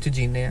ਜ਼ਿੰਦਗੀ ਦੇ ਵਿੱਚ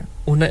ਜੀਨੇ ਆ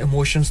ਉਹਨਾਂ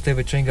ਇਮੋਸ਼ਨਸ ਦੇ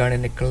ਵਿੱਚੋਂ ਹੀ ਗਾਣੇ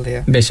ਨਿਕਲਦੇ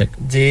ਆ ਬੇਸ਼ੱਕ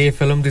ਜੇ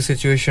ਫਿਲਮ ਦੀ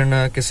ਸਿਚੁਏਸ਼ਨ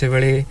ਕਿਸੇ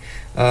ਵੇਲੇ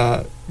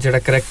ਜਿਹੜਾ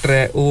ਕੈਰੈਕਟਰ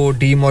ਹੈ ਉਹ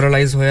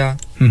ਡੀਮੋਰਲਾਈਜ਼ ਹੋਇਆ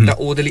ਤਾਂ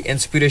ਉਹਦੇ ਲਈ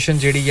ਇਨਸਪੀਰੇਸ਼ਨ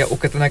ਜਿਹੜੀ ਆ ਉਹ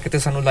ਕਿਤੇ ਨਾ ਕਿਤੇ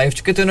ਸਾਨੂੰ ਲਾਈਫ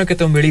 'ਚ ਕਿਤੇ ਨਾ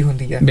ਕਿਤੇ ਮਿਲੀ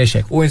ਹੁੰਦੀ ਹੈ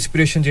ਉਹ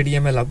ਇਨਸਪੀਰੇਸ਼ਨ ਜਿਹੜੀ ਹੈ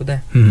ਮੈਂ ਲੱਭਦਾ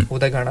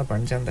ਉਹਦਾ ਗਾਣਾ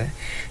ਬਣ ਜਾਂਦਾ ਹੈ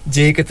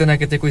ਜੇ ਕਿਤੇ ਨਾ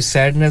ਕਿਤੇ ਕੋਈ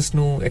ਸੈਡਨੈਸ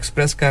ਨੂੰ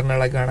ਐਕਸਪ੍ਰੈਸ ਕਰਨ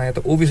ਵਾਲਾ ਗਾਣਾ ਹੈ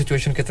ਤਾਂ ਉਹ ਵੀ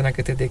ਸਿਚੁਏਸ਼ਨ ਕਿਤੇ ਨਾ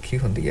ਕਿਤੇ ਦੇਖੀ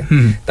ਹੁੰਦੀ ਹੈ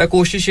ਤਾਂ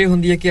ਕੋਸ਼ਿਸ਼ ਇਹ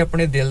ਹੁੰਦੀ ਹੈ ਕਿ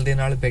ਆਪਣੇ ਦਿਲ ਦੇ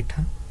ਨਾਲ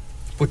ਬੈਠਾਂ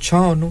ਪੁੱਛਾਂ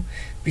ਉਹਨੂੰ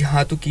ਵੀ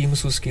ਹਾਂ ਤੂੰ ਕੀ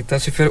ਮਹਿਸੂਸ ਕੀਤਾ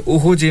ਸੀ ਫਿਰ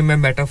ਉਹ ਜੇ ਮੈਂ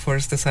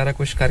ਮੈਟਾਫਰਸ ਤੇ ਸਾਰਾ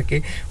ਕੁਝ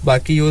ਕਰਕੇ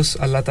ਬਾਕੀ ਉਸ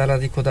ਅੱਲਾਹ ਤਾਲਾ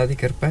ਦੀ ਖੁਦਾ ਦੀ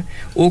ਕਿਰਪਾ ਹੈ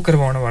ਉਹ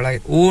ਕਰਵਾਉਣ ਵਾਲਾ ਹੈ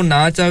ਉਹ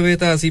ਨਾ ਚਾਹੇ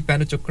ਤਾਂ ਅਸੀਂ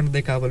ਪੈਨ ਚੁੱਕਣ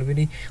ਦੇ ਕਾਬਿਲ ਵੀ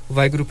ਨਹੀਂ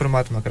ਵਾਹਿਗੁਰੂ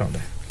ਪਰਮਾਤਮਾ ਕਰਾਉਂਦਾ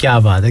ਹੈ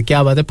ਕੀ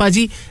ਬਾਤ ਹੈ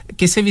ਭਾਜੀ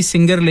ਕਿਸੇ ਵੀ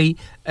ਸਿੰਗਰ ਲਈ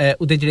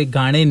ਉਹਦੇ ਜਿਹੜੇ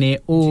ਗਾਣੇ ਨੇ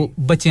ਉਹ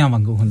ਬੱਚਿਆਂ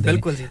ਵਾਂਗੂ ਹੁੰਦੇ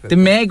ਨੇ ਤੇ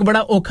ਮੈਂ ਇੱਕ ਬੜਾ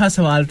ਔਖਾ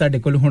ਸਵਾਲ ਤੁਹਾਡੇ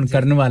ਕੋਲ ਹੁਣ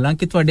ਕਰਨ ਵਾਲਾ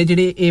ਕਿ ਤੁਹਾਡੇ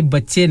ਜਿਹੜੇ ਇਹ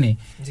ਬੱਚੇ ਨੇ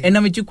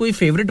ਇਹਨਾਂ ਵਿੱਚ ਕੋਈ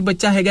ਫੇਵਰਿਟ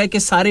ਬੱਚਾ ਹੈਗਾ ਕਿ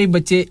ਸਾਰੇ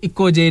ਬੱਚੇ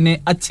ਇੱਕੋ ਜਿਹੇ ਨੇ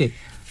ਅੱਛੇ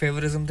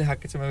ਫੇਵਰਿਜ਼ਮ ਦੇ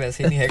ਹੱਕ 'ਚ ਮੈਂ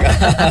ਵੈਸੇ ਹੀ ਨਹੀਂ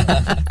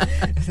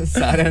ਹੈਗਾ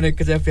ਸਾਰਿਆਂ ਨੂੰ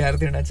ਇੱਕ ਜਿਹਾ ਪਿਆਰ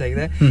ਦੇਣਾ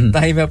ਚਾਹੀਦਾ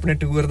ਤਾਂ ਹੀ ਮੈਂ ਆਪਣੇ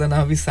ਟੂਰ ਦਾ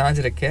ਨਾਮ ਵੀ ਸਾਂਝ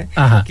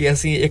ਰੱਖਿਆ ਕਿ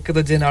ਅਸੀਂ ਇੱਕ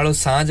ਦੂਜੇ ਨਾਲੋਂ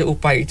ਸਾਂਝ ਉਹ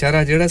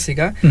ਭਾਈਚਾਰਾ ਜਿਹੜਾ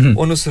ਸੀਗਾ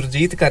ਉਹਨੂੰ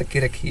ਸੁਰਜੀਤ ਕਰਕੇ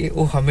ਰੱਖੀਏ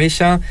ਉਹ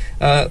ਹਮੇਸ਼ਾ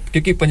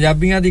ਕਿਉਂਕਿ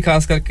ਪੰਜਾਬੀਆਂ ਦੀ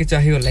ਖਾਸ ਕਰਕੇ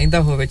ਚਾਹੇ ਉਹ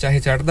ਲਹਿੰਦਾ ਹੋਵੇ ਚਾਹੇ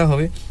ਚੜ੍ਹਦਾ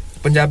ਹੋਵੇ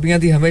ਪੰਜਾਬੀਆਂ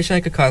ਦੀ ਹਮੇਸ਼ਾ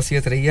ਇੱਕ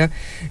ਖਾਸੀਅਤ ਰਹੀ ਆ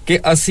ਕਿ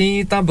ਅਸੀਂ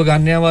ਤਾਂ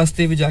ਬਗਾਨਿਆਂ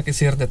ਵਾਸਤੇ ਵੀ ਜਾ ਕੇ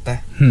ਸਿਰ ਦਿੱਤਾ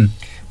ਹੈ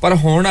ਪਰ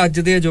ਹੁਣ ਅੱਜ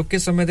ਦੇ ਅਜੋਕੇ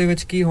ਸਮੇਂ ਦੇ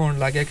ਵਿੱਚ ਕੀ ਹੋਣ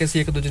ਲੱਗ ਗਿਆ ਕਿ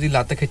ਅਸੀਂ ਇੱਕ ਦੂਜੇ ਦੀ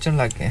ਲੱਤ ਖਿੱਚਣ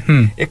ਲੱਗ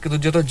ਗਏ ਇੱਕ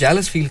ਦੂਜੇ ਤੋਂ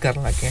ਜੈਲਸ ਫੀਲ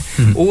ਕਰਨ ਲੱਗ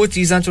ਗਏ ਉਹ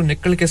ਚੀਜ਼ਾਂ ਚੋਂ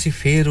ਨਿਕਲ ਕੇ ਅਸੀਂ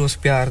ਫੇਰ ਉਸ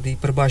ਪਿਆਰ ਦੀ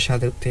ਪਰਿਭਾਸ਼ਾ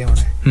ਦੇ ਉੱਤੇ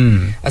ਆਉਣਾ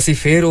ਹੈ ਅਸੀਂ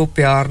ਫੇਰ ਉਹ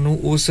ਪਿਆਰ ਨੂੰ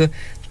ਉਸ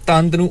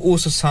ਤੰਦ ਨੂੰ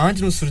ਉਸ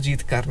ਸਾਂਝ ਨੂੰ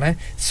ਸੁਰਜੀਤ ਕਰਨਾ ਹੈ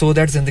ਸੋ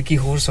ਦੈਟ ਜ਼ਿੰਦਗੀ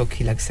ਹੋਰ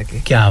ਸੌਖੀ ਲੱਗ ਸਕੇ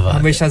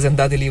ਹਮੇਸ਼ਾ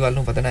ਜ਼ਿੰਦਾ ਦਿਲੀ ਵੱਲ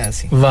ਨੂੰ ਵਧਣਾ ਹੈ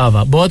ਅਸੀਂ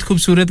ਵਾਹ ਬਹੁਤ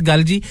ਖੂਬਸੂਰਤ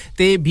ਗੱਲ ਜੀ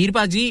ਤੇ ਵੀਰ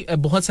ਭਾਜੀ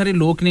ਬਹੁਤ ਸਾਰੇ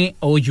ਲੋਕ ਨੇ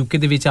ਉਹ ਯੂਕੇ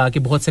ਦੇ ਵਿੱਚ ਆ ਕੇ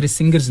ਬਹੁਤ ਸਾਰੇ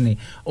ਸਿੰਗਰਸ ਨੇ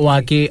ਉਹ ਆ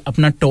ਕੇ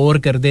ਆਪਣਾ ਟੂਰ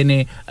ਕਰਦੇ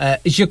ਨੇ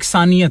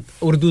ਯਕਸਾਨੀਅਤ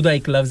ਉਰਦੂ ਦਾ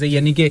ਇੱਕ ਲਫ਼ਜ਼ ਹੈ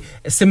ਯਾਨੀ ਕਿ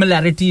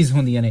ਸਿਮਿਲੈਰਿਟੀਜ਼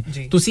ਹੁੰਦੀਆਂ ਨੇ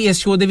ਤੁਸੀਂ ਇਸ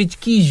ਸ਼ੋਅ ਦੇ ਵਿੱਚ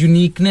ਕੀ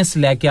ਯੂਨੀਕਨੈਸ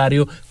ਲੈ ਕੇ ਆ ਰਹੇ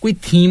ਹੋ ਕੋਈ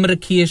ਥੀਮ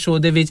ਰੱਖੀ ਹੈ ਸ਼ੋਅ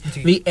ਦੇ ਵਿੱਚ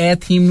ਵੀ ਇਹ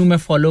ਥੀਮ ਨੂੰ ਮੈਂ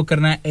ਫੋਲੋ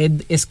ਕਰਨਾ ਹੈ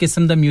ਇਸ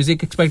ਕਿਸਮ ਦਾ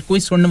뮤직 ਐਕਸਪੈਕਟ ਕੋਈ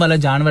ਸੁਣਨ ਵਾਲਾ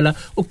ਜਾਣ ਵਾਲਾ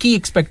ਉਹ ਕੀ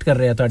ਐਕਸਪੈਕਟ ਕਰ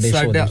ਰਿਹਾ ਤੁਹਾਡੇ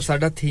ਸ਼ੋਅ ਦੇ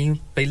ਸਾਡਾ ਥੀਮ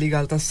ਪਹਿਲੀ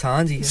ਗੱਲ ਤਾਂ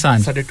ਸਾਂਝ ਹੀ ਹੈ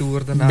ਸਾਡੇ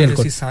ਟੂਰ ਦਾ ਨਾਮ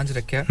ਅਸੀਂ ਸਾਂਝ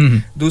ਰੱਖਿਆ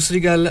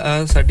ਦੂਸਰੀ ਗੱਲ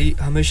ਸਾਡੀ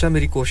ਹਮੇਸ਼ਾ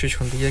ਮੇਰੀ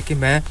ਕੋਸ਼ਿਸ਼ ਹੁੰਦੀ ਹੈ ਕਿ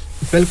ਮੈਂ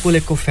ਬਿਲਕੁਲ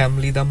ਇੱਕੋ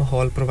ਫੈਮਿਲੀ ਦਾ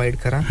ਮਾਹੌਲ ਪ੍ਰੋਵਾਈਡ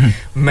ਕਰਾਂ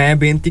ਮੈਂ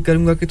ਬੇਨਤੀ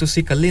ਕਰੂੰਗਾ ਕਿ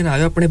ਤੁਸੀਂ ਇਕੱਲੇ ਨਾ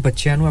ਆਇਓ ਆਪਣੇ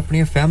ਬੱਚਿਆਂ ਨੂੰ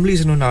ਆਪਣੀਆਂ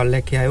ਫੈਮਿਲੀਜ਼ ਨੂੰ ਨਾਲ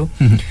ਲੈ ਕੇ ਆਇਓ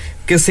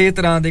ਕਿਸੇ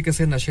ਤਰ੍ਹਾਂ ਦੇ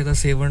ਕਿਸੇ ਨਸ਼ੇ ਦਾ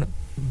ਸੇਵਨ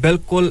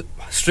ਬਿਲਕੁਲ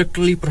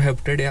ਸਟ੍ਰਿਕਟਲੀ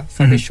ਪ੍ਰੋਹਿਬਿਟਡ ਆ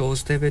ਸਾਡੇ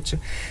ਸ਼ੋਜ਼ ਦੇ ਵਿੱਚ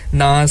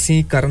ਨਾ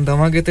ਅਸੀਂ ਕਰਨ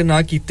ਦਵਾਂਗੇ ਤੇ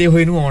ਨਾ ਕੀਤੇ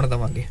ਹੋਏ ਨੂੰ ਆਉਣ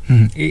ਦਵਾਂਗੇ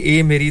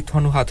ਇਹ ਮੇਰੀ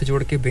ਤੁਹਾਨੂੰ ਹੱਥ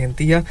ਜੋੜ ਕੇ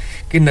ਬੇਨਤੀ ਆ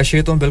ਕਿ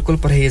ਨਸ਼ੇ ਤੋਂ ਬਿਲਕੁਲ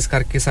ਪਰਹੇਜ਼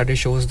ਕਰਕੇ ਸਾਡੇ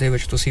ਸ਼ੋਜ਼ ਦੇ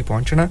ਵਿੱਚ ਤੁਸੀਂ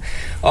ਪਹੁੰਚਣਾ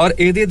ਔਰ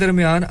ਇਹਦੇ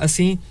ਦਰਮਿਆਨ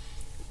ਅਸੀਂ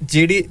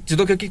ਜਿਹੜੀ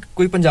ਜਦੋਂ ਕਿਉਂਕਿ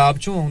ਕੋਈ ਪੰਜਾਬ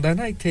ਚੋਂ ਆਉਂਦਾ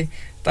ਨਾ ਇੱਥੇ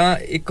ਤਾਂ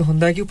ਇੱਕ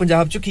ਹੁੰਦਾ ਕਿ ਉਹ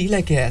ਪੰਜਾਬ ਚੋਂ ਕੀ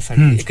ਲੈ ਕੇ ਆਇਆ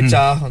ਸਾਡੀ ਇੱਕ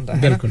ਚਾਹ ਹੁੰਦਾ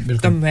ਹੈ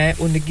ਤਾਂ ਮੈਂ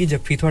ਉਹ ਨਿੱਗੀ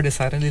ਜੱਫੀ ਤੁਹਾਡੇ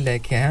ਸਾਰਿਆਂ ਲਈ ਲੈ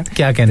ਕੇ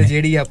ਆਇਆ ਤੇ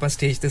ਜਿਹੜੀ ਆਪਾਂ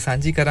ਸਟੇਜ ਤੇ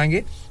ਸਾਂਝੀ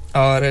ਕਰਾਂਗੇ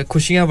ਔਰ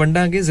ਖੁਸ਼ੀਆਂ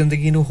ਵੰਡਾਂਗੇ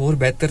ਜ਼ਿੰਦਗੀ ਨੂੰ ਹੋਰ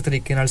ਬਿਹਤਰ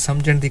ਤਰੀਕੇ ਨਾਲ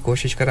ਸਮਝਣ ਦੀ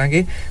ਕੋਸ਼ਿਸ਼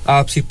ਕਰਾਂਗੇ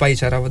ਆਪਸੀ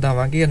ਭਾਈਚਾਰਾ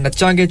ਵਧਾਵਾਂਗੇ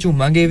ਨੱਚਾਂਗੇ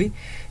ਝੂਮਾਂਗੇ ਵੀ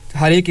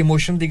ਹਰ ਇੱਕ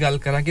ਇਮੋਸ਼ਨ ਦੀ ਗੱਲ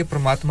ਕਰਾਂਗੇ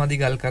ਪ੍ਰਮਾਤਮਾ ਦੀ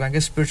ਗੱਲ ਕਰਾਂਗੇ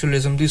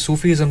ਸਪਿਰਿਚੁਅਲਿਜ਼ਮ ਦੀ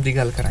ਸੂਫੀਜ਼ਮ ਦੀ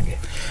ਗੱਲ ਕਰਾਂਗੇ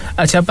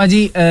ਅੱਛਾ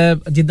ਭਾਜੀ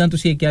ਜਿੱਦਾਂ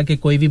ਤੁਸੀਂ ਕਿਹਾ ਕਿ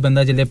ਕੋਈ ਵੀ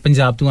ਬੰਦਾ ਜਿਹੜੇ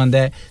ਪੰਜਾਬ ਤੋਂ ਆਂਦਾ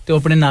ਹੈ ਤੇ ਉਹ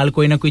ਆਪਣੇ ਨਾਲ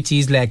ਕੋਈ ਨਾ ਕੋਈ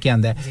ਚੀਜ਼ ਲੈ ਕੇ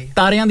ਆਂਦਾ ਹੈ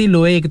ਤਾਰਿਆਂ ਦੀ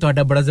ਲੋਏ ਇੱਕ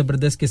ਤੁਹਾਡਾ ਬੜਾ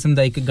ਜ਼ਬਰਦਸਤ ਕਿਸਮ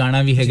ਦਾ ਇੱਕ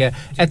ਗਾਣਾ ਵੀ ਹੈਗਾ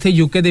ਇੱਥੇ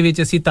ਯੂਕੇ ਦੇ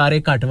ਵਿੱਚ ਅਸੀਂ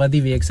ਤਾਰੇ ਘੱਟ ਵੱਧ ਹੀ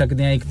ਵੇਖ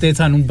ਸਕਦੇ ਹਾਂ ਇੱਕ ਤੇ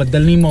ਸਾਨੂੰ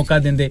ਬੱਦਲ ਨਹੀਂ ਮੌਕਾ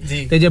ਦਿੰਦੇ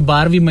ਤੇ ਜੇ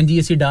ਬਾਹਰ ਵੀ ਮੰਜੀ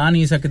ਅਸੀਂ ਡਾ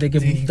ਨਹੀਂ ਸਕਦੇ ਕਿ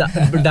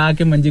ਡਾ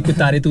ਕੇ ਮੰਜੀ ਕੋਈ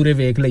ਤਾਰੇ ਤੂਰੇ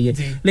ਵੇਖ ਲਈਏ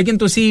ਲੇਕਿਨ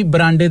ਤੁਸੀਂ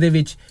ਬਰਾਂਡੇ ਦੇ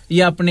ਵਿੱਚ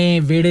ਜਾਂ ਆਪਣੇ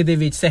ਵਿਹੜੇ ਦੇ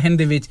ਵਿੱਚ ਸਹਿਨ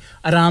ਦੇ ਵਿੱਚ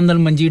ਆਰਾਮ ਨਾਲ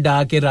ਮੰਜੀ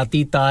ਡਾ ਕੇ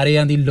ਰਾਤੀ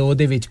ਤਾਰਿਆਂ ਦੀ ਲੋ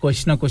ਦੇ ਵਿੱਚ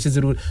ਕੁਛ ਨਾ ਕੁਛ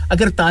ਜ਼ਰੂਰ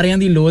ਅਗਰ ਤਾਰਿਆਂ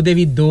ਦੀ ਲੋ ਦੇ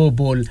ਵੀ ਦੋ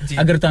ਬੋਲ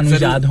ਅਗਰ ਤੁਹਾਨੂੰ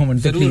ਯਾਦ ਹੋਣ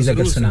ਤੇ ਪਲੀਜ਼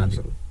ਅਗਰ ਸੁਣਾ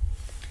ਦਿਓ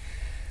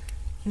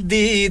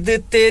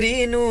ਦੀਦ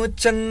ਤੇਰੀ ਨੂੰ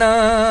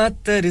ਚੰਨਾ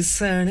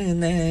ਤਰਸਣ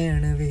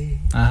ਨੈਣ ਵੇ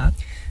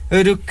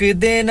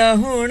ਰੁਕਦੇ ਨਾ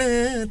ਹੁਣ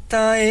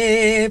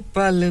ਤਾਏ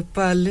ਪਲ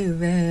ਪਲ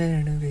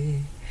ਵੈਣ ਵੇ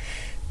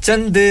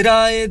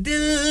ਚੰਦਰਾਏ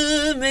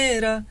ਦਿਲ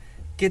ਮੇਰਾ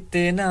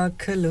ਕਿਤੇ ਨਾ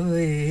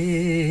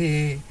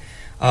ਖਲੋਏ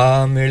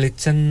ਆ ਮਿਲ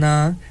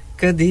ਚੰਨਾ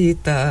ਕਦੀ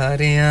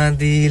ਤਾਰਿਆਂ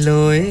ਦੀ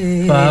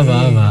ਲੋਏ ਵਾਹ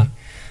ਵਾਹ ਵਾਹ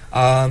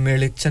ਆ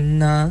ਮਿਲ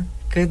ਚੰਨਾ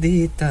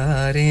ਕਦੀ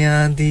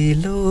ਤਾਰਿਆਂ ਦੀ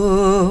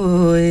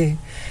ਲੋਏ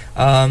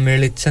ਆ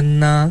ਮਿਲ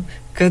ਚੰਨਾ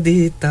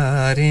ਕਦੀ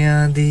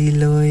ਤਾਰਿਆਂ ਦੀ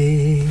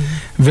ਲੋਏ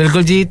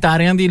ਬਿਲਕੁਲ ਜੀ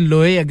ਤਾਰਿਆਂ ਦੀ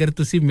ਲੋਏ ਅਗਰ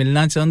ਤੁਸੀਂ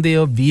ਮਿਲਣਾ ਚਾਹੁੰਦੇ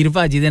ਹੋ ਵੀਰ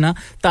ਭਾਜੀ ਦੇ ਨਾਲ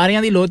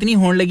ਤਾਰਿਆਂ ਦੀ ਲੋਤ ਨਹੀਂ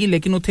ਹੋਣ ਲੱਗੀ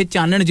ਲੇਕਿਨ ਉੱਥੇ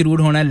ਚਾਨਣ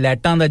ਜ਼ਰੂਰ ਹੋਣਾ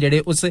ਲਾਈਟਾਂ ਦਾ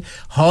ਜਿਹੜੇ ਉਸ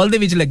ਹਾਲ ਦੇ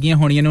ਵਿੱਚ ਲੱਗੀਆਂ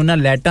ਹੋਣੀਆਂ ਨੇ ਉਹਨਾਂ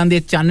ਲਾਈਟਾਂ ਦੇ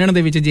ਚਾਨਣ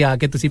ਦੇ ਵਿੱਚ ਜੇ ਆ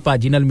ਕੇ ਤੁਸੀਂ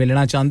ਭਾਜੀ ਨਾਲ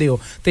ਮਿਲਣਾ ਚਾਹੁੰਦੇ ਹੋ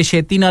ਤੇ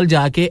ਛੇਤੀ ਨਾਲ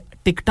ਜਾ ਕੇ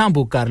ਟਿਕਟਾਂ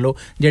ਬੁੱਕ ਕਰ ਲਓ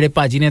ਜਿਹੜੇ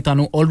ਭਾਜੀ ਨੇ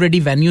ਤੁਹਾਨੂੰ ਆਲਰੇਡੀ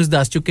ਵੈਨਿਊਜ਼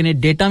ਦੱਸ ਚੁੱਕੇ ਨੇ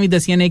ਡੇਟਾਂ ਵੀ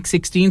ਦਸੀਆਂ ਨੇ ਇੱਕ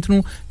 16th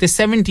ਨੂੰ ਤੇ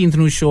 17th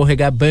ਨੂੰ ਸ਼ੋ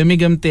ਹੈਗਾ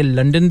ਬਰਮਿੰਗਮ ਤੇ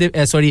ਲੰਡਨ ਦੇ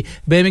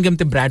ਬਰਮਿੰਗਮ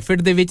ਤੇ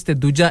ਬ੍ਰੈਡਫੋਰਡ ਦੇ ਵਿੱਚ ਤੇ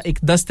ਦੂਜਾ ਇੱਕ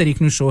 10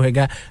 ਤਰੀਕ ਨੂੰ ਸ਼ੋ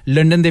ਹੈਗਾ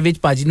ਲੰਡਨ ਦੇ ਵਿੱਚ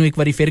ਭਾਜੀ ਨੂੰ ਇੱਕ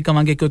ਵਾਰੀ ਫਿਰ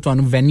ਕਵਾਂਗੇ ਕਿ ਉਹ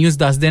ਤੁਹਾਨੂੰ ਵੈਨਿਊਜ਼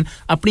ਦੱਸ ਦੇਣ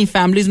ਆਪਣੀ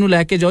ਫੈਮਿਲੀਜ਼ ਨੂੰ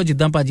ਲੈ ਕੇ ਜਾਓ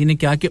ਜਿੱਦਾਂ ਭਾਜੀ ਨੇ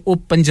ਕਿਹਾ ਕਿ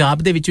ਉਹ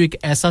ਪੰਜਾਬ ਦੇ ਵਿੱਚੋਂ ਇੱਕ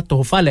ਐਸਾ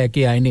ਤੋਹਫਾ ਲੈ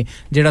ਕੇ ਆਏ ਨੇ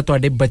ਜਿਹੜਾ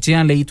ਤੁਹਾਡੇ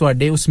ਬੱਚਿਆਂ ਲਈ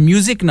ਤੁਹਾਡੇ ਉਸ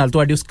뮤직 ਨਾਲ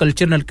ਤੁਹਾਡੇ ਉਸ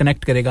ਕਲਚਰ ਨਾਲ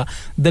ਕਨੈਕਟ ਕਰੇਗਾ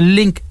ਦ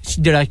ਲਿੰਕ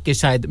ਜਿਹੜਾ ਕਿ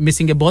ਸ਼ਾਇਦ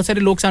ਮਿਸਿੰਗ ਹੈ ਬਹੁਤ ਸਾਰੇ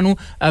ਲੋਕ ਸਾਨੂੰ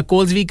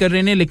ਕਾਲਸ ਵੀ ਕਰ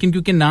ਰਹੇ ਨੇ ਲੇਕਿਨ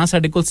ਕਿਉਂਕਿ ਨਾ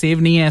ਸਾਡੇ ਕੋਲ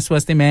ਸੇਵ ਨਹੀਂ ਹੈ ਇਸ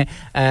ਵਾਸਤੇ ਮੈਂ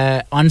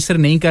ਆਨਸਰ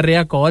ਨਹੀਂ ਕਰ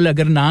ਰਿਹਾ ਕਾਲ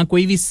ਅਗਰ ਨਾ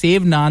ਕੋਈ ਵੀ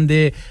ਸੇਵ ਨਾਂ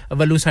ਦੇ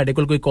ਵੱਲੋਂ ਸਾਡੇ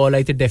ਕੋਲ ਕੋਈ ਕਾਲ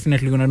ਆਈ ਤੇ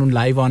ਡੈਫੀਨਿਟਲੀ ਉਹਨਾਂ ਨੂੰ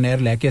ਲਾਈਵ ਔਨ 에ਅਰ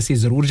ਲੈ ਕੇ ਅਸੀਂ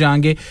ਜ਼ਰੂਰ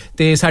ਜਾਵਾਂਗੇ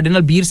ਤੇ ਸਾਡੇ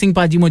ਨਾਲ ਵੀਰ ਸਿੰਘ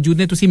ਭਾਜੀ ਮੌਜੂਦ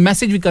ਨੇ ਤੁਸੀਂ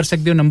ਮੈਸੇਜ ਵੀ ਕਰ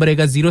ਸਕਦੇ ਹੋ ਨੰਬਰ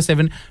ਹੈਗਾ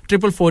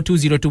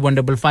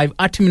 07442022155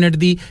 8 ਮਿੰਟ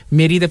ਦੀ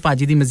ਮੇਰੀ ਤੇ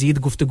ਭਾਜੀ ਦੀ ਮਜ਼ੀਦ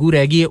ਗੁਫ਼ਤਗੂ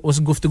ਰਹਿ ਗਈ ਹੈ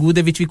ਉਸ ਗੁਫ਼ਤਗੂ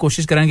ਦੇ ਵਿੱਚ ਵੀ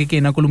ਕੋਸ਼ਿਸ਼ ਕਰਾਂਗੇ ਕਿ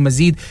ਇਹਨਾਂ ਕੋਲ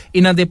ਮਜ਼ੀਦ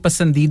ਇਹਨਾਂ ਦੇ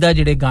ਪਸੰਦੀਦਾ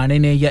ਜਿਹੜੇ ਗਾਣੇ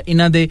ਨੇ ਜਾਂ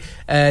ਇਹਨਾਂ ਦੇ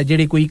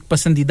ਜਿਹੜੇ ਕੋਈ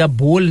ਪਸੰਦੀਦਾ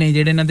ਬੋਲ ਨੇ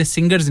ਜਿਹੜੇ ਇਹਨਾਂ ਦੇ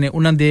ਸਿੰਗਰਸ ਨੇ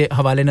ਉਹਨਾਂ ਦੇ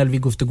ਹਵਾਲੇ ਨਾਲ ਵੀ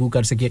ਗੁਫ਼ਤਗੂ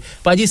ਕਰ ਸਕੀਏ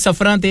ਭਾਜੀ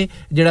ਸਫਰਾਂ ਤੇ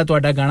ਜਿਹੜਾ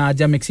ਤੁਹਾਡਾ ਗਾਣਾ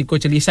ਅੱਜ ਮੈਕਸੀਕੋ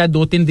ਚਲੀ ਸ਼ਾਇਦ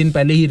 2-3 दिन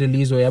पहले ही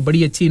रिलीज होया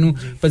बड़ी अच्छी नु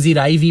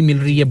पजीराई भी मिल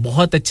रही है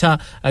बहुत अच्छा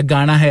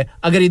गाना है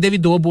अगर इदे भी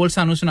दो बोल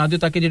सानू सुना दियो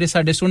ताकि जेडे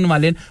साडे सुनने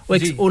वाले ओ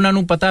उन्हां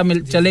नु पता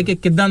मिल चले कि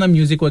किदां दा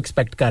म्यूजिक को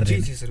एक्सपेक्ट कर रहे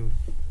हैं जी जरूर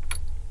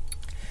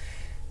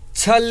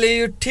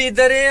छली उठी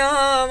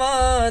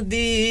दरियावां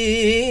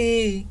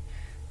दी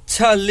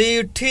छली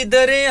उठी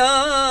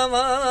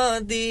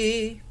दरियावां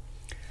दी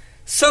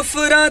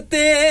सफरां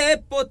ते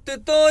पुत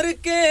तोर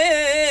के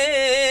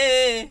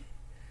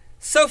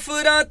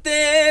सफरां ते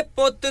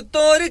पुत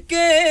तोर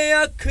के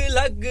अख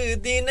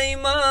लगदी नहीं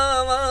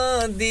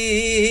मावां दी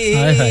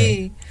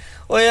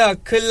ओए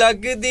अख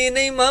लगदी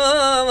नहीं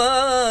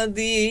मावां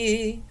दी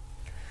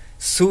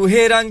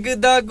सूहे रंग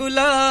दा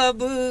गुलाब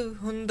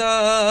हुंदा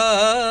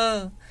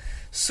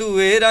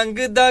सूहे रंग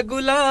दा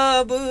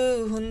गुलाब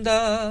हुंदा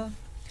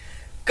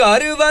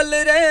घर वल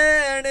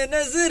रहण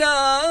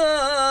नजरां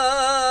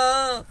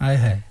हाय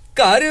हाय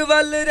घर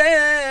वल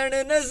रहण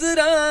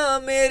नजरां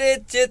मेरे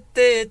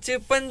चेते च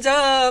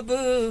पंजाब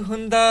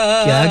हुंदा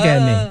क्या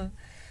कहने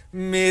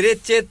मेरे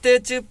चेते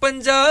च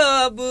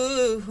पंजाब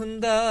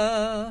हुंदा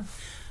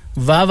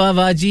वाह वाह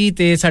वाह जी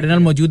ते साडे नाल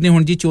मौजूद ने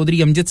हुण जी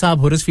चौधरी अमजद साहब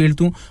होरसफील्ड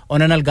तो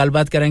उन्हां नाल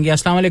गलबात करांगे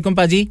अस्सलाम वालेकुम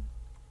पाजी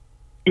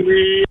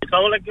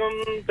अस्सलाम वालेकुम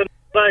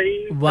भाई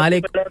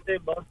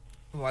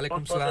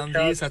वालेकुम सलाम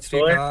जी सत श्री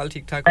अकाल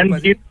ठीक ठाक हो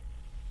पाजी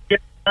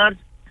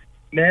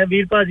मैं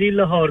वीर भाजी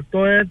लाहौर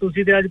तो है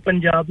तुसी ते आज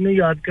पंजाब नु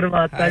याद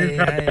करवाता है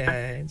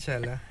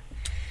इंशाल्लाह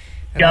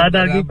याद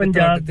आ गई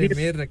पंजाब दी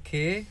मेहर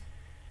रखे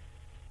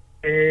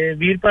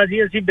वीर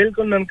भाजी ਅਸੀਂ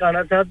ਬਿਲਕੁਲ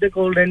ਨਨਕਾਣਾ ਸਾਹਿਬ ਦੇ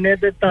ਕੋਲ ਰਹਿੰਦੇ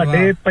ਤੇ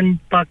ਤੁਹਾਡੇ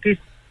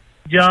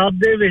ਪੰਜਾਬ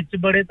ਦੇ ਵਿੱਚ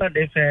ਬੜੇ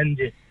ਤੁਹਾਡੇ ਫੈਨ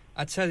ਜੇ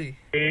ਅੱਛਾ ਜੀ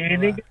ਇਹ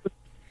ਨਹੀਂ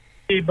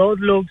ਕਿ ਬਹੁਤ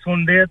ਲੋਕ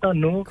ਸੁਣਦੇ ਆ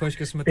ਤੁਹਾਨੂੰ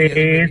ਖੁਸ਼ਕਿਸਮਤੀ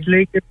ਤੇ ਇਸ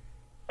ਲਈ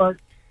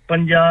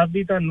ਪੰਜਾਬ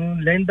ਦੀ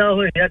ਤੁਹਾਨੂੰ ਲੈਂਦਾ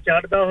ਹੋਏ ਜਾਂ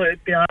ਚੜਦਾ ਹੋਏ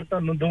ਪਿਆਰ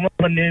ਤੁਹਾਨੂੰ ਦੋਵਾਂ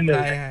ਬੰਨੇ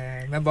ਮਿਲਦਾ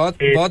ਹੈ ਮੈਂ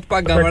ਬਹੁਤ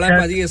ਭਾਗਾਂ ਵਾਲਾ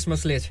ਭਾਜੀ ਇਸ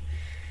ਮਸਲੇ 'ਚ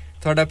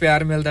ਤੁਹਾਡਾ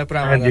ਪਿਆਰ ਮਿਲਦਾ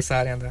ਭਰਾਵਾਂ ਦਾ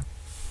ਸਾਰਿਆਂ ਦਾ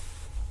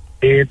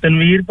ਤੇ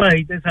ਤਨਵੀਰ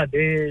ਭਾਈ ਤੇ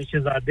ਸਾਡੇ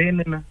ਸ਼ਹਿਜ਼ਾਦੇ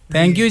ਨੇ ਨਾ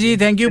ਥੈਂਕ ਯੂ ਜੀ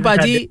ਥੈਂਕ ਯੂ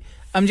ਭਾਜੀ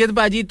ਅਮਜਦ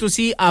ਭਾਜੀ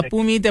ਤੁਸੀਂ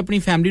ਆਪੂ ਵੀ ਤੇ ਆਪਣੀ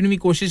ਫੈਮਿਲੀ ਨੂੰ ਵੀ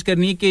ਕੋਸ਼ਿਸ਼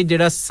ਕਰਨੀ ਹੈ ਕਿ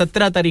ਜਿਹੜਾ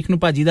 17 ਤਾਰੀਖ ਨੂੰ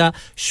ਭਾਜੀ ਦਾ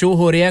ਸ਼ੋਅ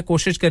ਹੋ ਰਿਹਾ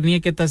ਕੋਸ਼ਿਸ਼ ਕਰਨੀ ਹੈ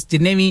ਕਿ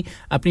ਜਿੰਨੇ ਵੀ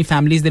ਆਪਣੀ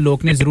ਫੈਮਿਲੀਜ਼ ਦੇ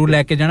ਲੋਕ ਨੇ ਜ਼ਰੂਰ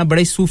ਲੈ ਕੇ ਜਾਣਾ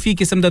ਬੜੇ ਸੂਫੀ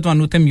ਕਿਸਮ ਦਾ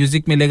ਤੁਹਾਨੂੰ ਉੱਥੇ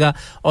뮤직 ਮਿਲੇਗਾ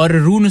ਔਰ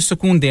ਰੂਹ ਨੂੰ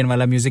ਸਕੂਨ ਦੇਣ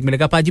ਵਾਲਾ 뮤직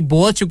ਮਿਲੇਗਾ ਭਾਜੀ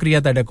ਬਹੁਤ ਸ਼ੁਕਰੀਆ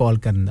ਤੁਹਾਡਾ ਕਾਲ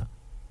ਕਰਨ ਦਾ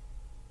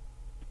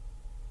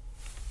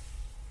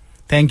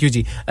ਥੈਂਕ ਯੂ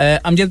ਜੀ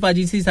ਅਮਜਦ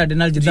ਭਾਜੀ ਸੀ ਸਾਡੇ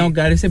ਨਾਲ ਜਿੱਦਾਂ ਉਹ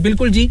ਕਹਿ ਰਹੇ ਸੀ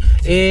ਬਿਲਕੁਲ ਜੀ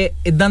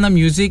ਇਹ ਇਦਾਂ ਦਾ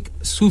뮤직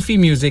ਸੂਫੀ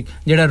뮤직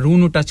ਜਿਹੜਾ ਰੂਹ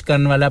ਨੂੰ ਟੱਚ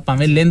ਕਰਨ ਵਾਲਾ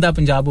ਭਾਵੇਂ ਲਹਿੰਦਾ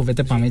ਪੰਜਾਬ ਹੋਵੇ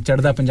ਤੇ ਭਾਵੇਂ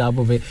ਚੜਦਾ ਪੰਜਾਬ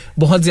ਹੋਵੇ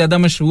ਬਹੁਤ ਜ਼ਿਆਦਾ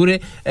ਮਸ਼ਹੂਰ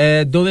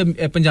ਹੈ ਦੋਵੇਂ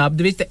ਪੰਜਾਬ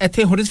ਦੇ ਵਿੱਚ ਤੇ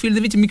ਇੱਥੇ ਹੌਡਰਸਫੀਲਡ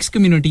ਦੇ ਵਿੱਚ ਮਿਕਸ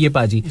ਕਮਿਊਨਿਟੀ ਹੈ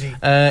ਭਾਜੀ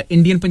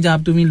ਇੰਡੀਅਨ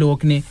ਪੰਜਾਬ ਤੋਂ ਵੀ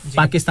ਲੋਕ ਨੇ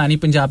ਪਾਕਿਸਤਾਨੀ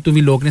ਪੰਜਾਬ ਤੋਂ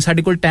ਵੀ ਲੋਕ ਨੇ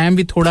ਸਾਡੇ ਕੋਲ ਟਾਈਮ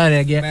ਵੀ ਥੋੜਾ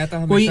ਰਹਿ ਗਿਆ ਮੈਂ ਤਾਂ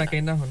ਹਮੇਸ਼ਾ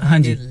ਕਹਿੰਦਾ ਹੁੰਦਾ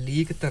ਕਿ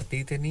ਲੀਕ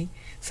ਧਰਤੀ ਤੇ ਨਹੀਂ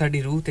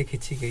ਸਾਡੀ ਰੂਹ ਤੇ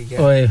ਖਿੱਚੀ ਗਈ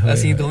ਹੈ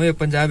ਅਸੀਂ ਦੋਵੇਂ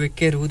ਪੰਜਾਬ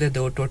ਇੱਕੇ ਰੂਹ ਦੇ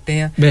ਦੋ ਟੋਟੇ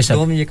ਆ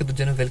ਦੋਵੇਂ ਇੱਕ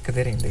ਦੂਜੇ ਨੂੰ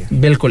ਵਿਲਕਦੇ ਰਹਿੰਦੇ ਆ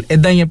ਬਿਲਕੁਲ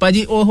ਇਦਾਂ ਹੀ ਹੈ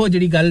ਭਾਜੀ ਉਹ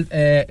ਜਿਹੜੀ ਗੱਲ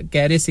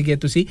ਕਹਿ ਰਹੇ ਸੀਗੇ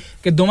ਤੁਸੀਂ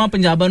ਕਿ ਦੋਵਾਂ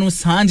ਪੰਜਾਬਾਂ ਨੂੰ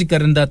ਸਾਂਝ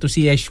ਕਰਨ ਦਾ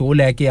ਤੁਸੀਂ ਇਹ ਸ਼ੋਅ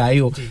ਲੈ ਕੇ ਆਏ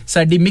ਹੋ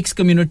ਸਾਡੀ ਮਿਕਸ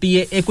ਕਮਿਊਨਿਟੀ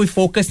ਹੈ ਇਹ ਕੋਈ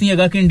ਫੋਕਸ ਨਹੀਂ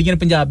ਹੈਗਾ ਕਿ ਇੰਡੀਅਨ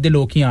ਪੰਜਾਬ ਦੇ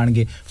ਲੋਕ ਹੀ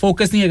ਆਣਗੇ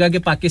ਫੋਕਸ ਨਹੀਂ ਹੈਗਾ ਕਿ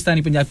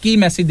ਪਾਕਿਸਤਾਨੀ ਪੰਜਾਬ ਕੀ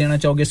ਮੈਸੇਜ ਦੇਣਾ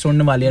ਚਾਹੋਗੇ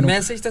ਸੁਣਨ ਵਾਲਿਆਂ ਨੂੰ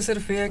ਮੈਸੇਜ ਤਾਂ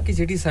ਸਿਰਫ ਇਹ ਹੈ ਕਿ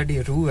ਜਿਹੜੀ ਸਾਡੀ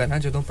ਰੂਹ ਹੈ ਨਾ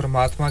ਜਦੋਂ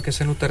ਪ੍ਰਮਾਤਮਾ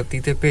ਕਿਸੇ ਨੂੰ ਧਰਤੀ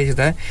ਤੇ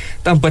ਭੇਜਦਾ ਹੈ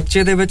ਤਾਂ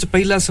ਬੱਚੇ ਦੇ ਵਿੱਚ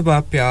ਪਹਿਲਾ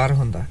ਸੁਭਾਅ ਪਿਆਰ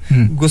ਹੁੰਦਾ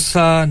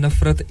ਗੁੱਸਾ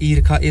ਨਫ਼ਰਤ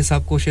ਈਰਖਾ ਇਹ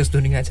ਸਭ ਕੁਝ ਇਸ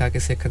ਦੁਨੀਆ 'ਚ ਆ ਕੇ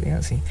ਸਿੱਖਦੇ ਆ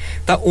ਅਸੀਂ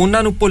ਤਾਂ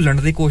ਉਹਨਾਂ ਨੂੰ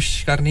ਭੁੱਲਣ ਦੀ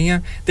ਕੋਸ਼ਿਸ਼ ਕਰਨੀ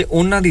ਆ ਤੇ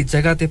ਉਹਨਾਂ ਦੀ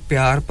ਜਗ੍ਹਾ ਤੇ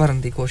ਪਿਆਰ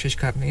ਭਰਨ ਦੀ ਕੋਸ਼ਿਸ਼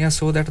ਕਰਨੀ ਆ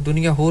ਸੋ ਦੈਟ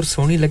ਦੁਨੀਆ ਹੋਰ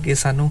ਸੋਹਣੀ ਲੱਗੇ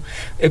ਸਾਨੂੰ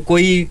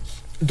ਕੋਈ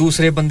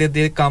ਦੂਸਰੇ ਬੰਦੇ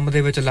ਦੇ ਕੰਮ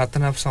ਦੇ ਵਿੱਚ ਲੱਤ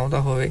ਨਾ ਫਸਾਉਂਦਾ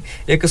ਹੋਵੇ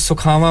ਇੱਕ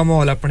ਸੁਖਾਵਾਂ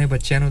ਮਾਹੌਲ ਆਪਣੇ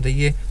ਬੱਚਿਆਂ ਨੂੰ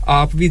ਦਈਏ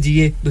ਆਪ ਵੀ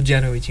ਜੀਏ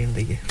ਦੂਜਿਆਂ ਨੂੰ ਵੀ ਜੀਣ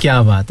ਦਈਏ ਕੀ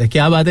ਬਾਤ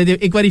ਹੈ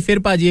ਇੱਕ ਵਾਰੀ ਫਿਰ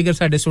ਭਾਜੀ ਅਗਰ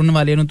ਸਾਡੇ ਸੁਣਨ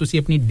ਵਾਲਿਆਂ ਨੂੰ ਤੁਸੀਂ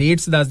ਆਪਣੀ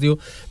ਡੇਟਸ ਦੱਸ ਦਿਓ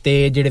ਤੇ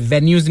ਜਿਹੜੇ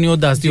ਵੈਨਿਊਜ਼ ਨੇ ਉਹ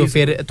ਦੱਸ ਦਿਓ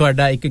ਫਿਰ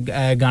ਤੁਹਾਡਾ ਇੱਕ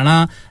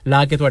ਗਾਣਾ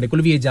ਲਾ ਕੇ ਤੁਹਾਡੇ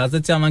ਕੋਲ ਵੀ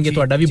ਇਜਾਜ਼ਤ ਚਾਹਾਂਗੇ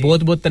ਤੁਹਾਡਾ ਵੀ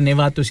ਬਹੁਤ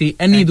ਧੰਨਵਾਦ ਤੁਸੀਂ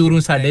ਇੰਨੀ ਦੂਰੋਂ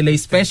ਸਾਡੇ ਲਈ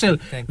ਸਪੈਸ਼ਲ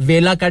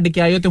ਵੇਲਾ ਕੱਢ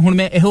ਕੇ ਆਏ ਹੋ ਤੇ ਹੁਣ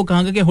ਮੈਂ ਇਹੋ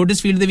ਕਹਾਂਗਾ ਕਿ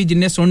ਹੌਡਰਸਫੀਲਡ ਦੇ ਵੀ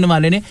ਜਿੰਨੇ ਸੁਣਨ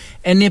ਵਾਲੇ ਨੇ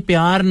ਇੰਨੇ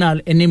ਪਿਆਰ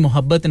ਨਾਲ ਇੰਨੀ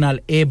ਮੁਹੱਬਤ ਨਾਲ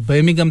ਇਹ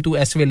ਬਰਮਿੰਗਮ ਤੋਂ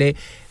ਇਸ ਵੇਲੇ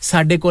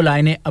ਸਾਡੇ ਕੋਲ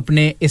ਆਏ ਨੇ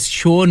ਆਪਣੇ ਇਸ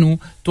ਸ਼ੋਅ ਨੂੰ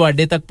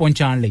ਤੁਹਾਡੇ ਤੱਕ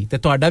ਪਹੁੰਚਾਉਣ ਲਈ ਤੇ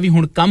ਤੁਹਾਡਾ ਵੀ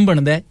ਹੁਣ ਕੰਮ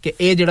ਬਣਦਾ ਹੈ ਕਿ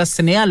ਇਹ ਜਿਹੜਾ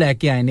ਸੁਨੇਹਾ ਲੈ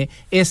ਕੇ ਆਏ ਨੇ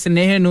ਇਹ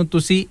ਸੁਨੇਹੇ ਨੂੰ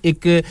ਤੁਸੀਂ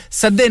ਇੱਕ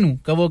ਸੱਦੇ ਨੂੰ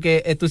ਕਹੋ ਕਿ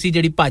ਤੁਸੀਂ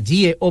ਜਿਹੜੀ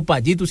ਭਾਜੀ ਹੈ ਉਹ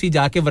ਭਾਜੀ ਤੁਸੀਂ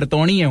ਜਾ ਕੇ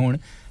ਵਰਤਾਉਣੀ ਹੈ ਹੁਣ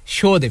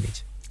ਸ਼ੋਅ ਦੇ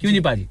ਵਿੱਚ ਕਿਉਂ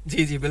ਨਹੀਂ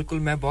ਭਾਜੀ ਜੀ ਬਿਲਕੁਲ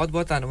ਮੈਂ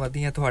ਬਹੁਤ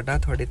ਧੰਨਵਾਦੀ ਹਾਂ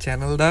ਤੁਹਾਡੇ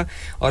ਚੈਨਲ ਦਾ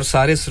ਔਰ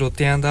ਸਾਰੇ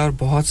ਸਰੋਤਿਆਂ ਦਾ ਔਰ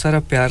ਬਹੁਤ ਸਾਰਾ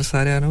ਪਿਆਰ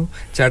ਸਾਰਿਆਂ ਨੂੰ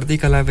ਚੜ੍ਹਦੀ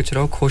ਕਲਾ ਵਿੱਚ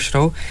ਰਹੋ ਖੁਸ਼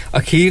ਰਹੋ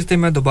ਅਖੀਰ ਤੇ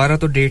ਮੈਂ ਦੁਬਾਰਾ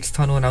ਤੋਂ ਡੇਟਸ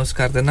ਤੁਹਾਨੂੰ ਅਨਾਉਂਸ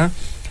ਕਰ ਦੇਣਾ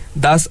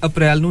 10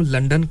 ਅਪ੍ਰੈਲ ਨੂੰ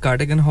ਲੰਡਨ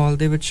ਕਾਰਡੀਗਨ ਹਾਲ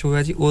ਦੇ ਵਿੱਚ ਸ਼ੋਅ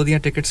ਹੈ ਜੀ ਉਹਦੀਆਂ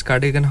ਟਿਕਟਸ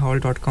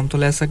cardiganhall.com ਤੋਂ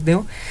ਲੈ ਸਕਦੇ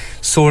ਹੋ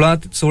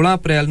 16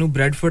 ਅਪ੍ਰੈਲ ਨੂੰ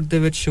ਬ੍ਰੈਡਫੋਰਡ ਦੇ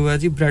ਵਿੱਚ ਸ਼ੋਅ ਹੈ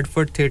ਜੀ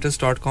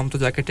bradfordtheatres.com ਤੋਂ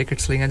ਜਾ ਕੇ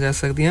ਟਿਕਟਸ ਲਈਆਂ ਜਾ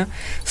ਸਕਦੀਆਂ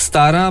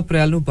 17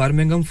 ਅਪ੍ਰੈਲ ਨੂੰ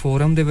ਬਰਮਿੰਗਮ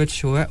ਫੋਰਮ ਦੇ ਵਿੱਚ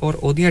ਸ਼ੋਅ ਹੈ ਔਰ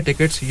ਉਹਦੀਆਂ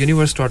ਟਿਕਟਸ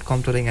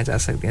universe.com ਤੋਂ ਲਈਆਂ ਜਾ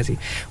ਸਕਦੀਆਂ ਜੀ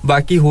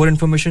ਬਾਕੀ ਹੋਰ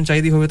ਇਨਫੋਰਮੇਸ਼ਨ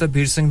ਚਾਹੀਦੀ ਹੋਵੇ ਤਾਂ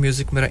ਵੀਰ ਸਿੰਘ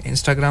뮤직 ਮੇਰਾ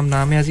ਇੰਸਟਾਗ੍ਰਾਮ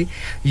ਨਾਮ ਹੈ ਜੀ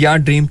ਜਾਂ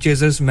ਡ੍ਰੀਮ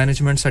ਚੇਜ਼ਰਸ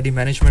ਮੈਨੇਜਮੈਂਟ ਸਾਡੀ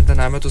ਮੈਨੇਜਮੈਂਟ ਦਾ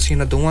ਨਾਮ ਹੈ ਤੁਸੀਂ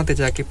ਇਹਨਾਂ ਦੋਵਾਂ ਤੇ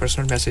ਜਾ ਕੇ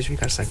ਪਰਸਨਲ ਮੈਸੇਜ ਵੀ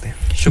ਕਰ ਸਕਦੇ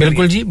ਹੋ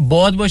ਬਿਲਕੁਲ ਜੀ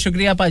ਬਹੁਤ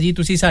ਸ਼ੁਕਰੀਆ ਭਾਜੀ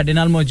ਤੁਸੀਂ ਸਾਡੇ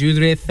ਨਾਲ ਮੌਜੂਦ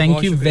ਰਹੇ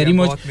ਥੈਂਕ ਯੂ ਵੈਰੀ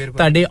ਮਚ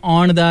ਤੁਹਾਡੇ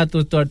ਆਉਣ ਦਾ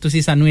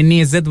ਤੁਸੀਂ ਸਾਨੂੰ ਇੰਨੀ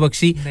ਇੱਜ਼ਤ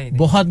ਬਖਸ਼ੀ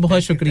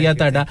ਬਹੁਤ ਸ਼ੁਕਰੀਆ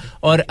ਤੁਹਾਡਾ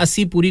ਔਰ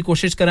ਅਸੀਂ ਪੂਰੀ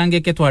ਕੋਸ਼ਿਸ਼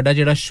ਕਰਾਂਗੇ ਕਿ ਤੁਹਾਡਾ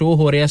ਜਿਹੜਾ ਸ਼ੋਅ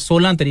ਹੋ ਰਿਹਾ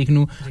 16 ਤਰੀਕ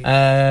ਨੂੰ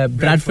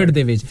ਬ੍ਰੈਡਫੋਰਡ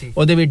ਦੇ ਵਿੱਚ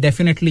ਉਹਦੇ ਵਿੱਚ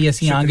ਡੈਫੀਨਿਟਲੀ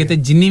ਅਸੀਂ ਆਵਾਂਗੇ ਤੇ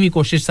ਜਿੰਨੀ ਵੀ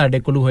ਕੋਸ਼ਿਸ਼ ਸਾਡੇ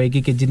ਕੋਲ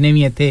ਹੋਏਗੀ ਕਿ ਜਿੰਨੇ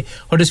ਵੀ ਇੱਥੇ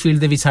ਹੌਡਰਸਫੀਲਡ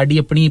ਦੇ ਵਿੱਚ ਸਾਡੀ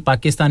ਆਪਣੀ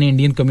ਪਾਕਿਸਤਾਨੀ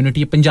ਇੰਡੀਅਨ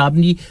ਕਮਿਊਨਿਟੀ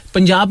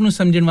ਪੰਜਾਬ ਨੂੰ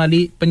ਸਮਝਣ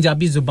ਵਾਲੀ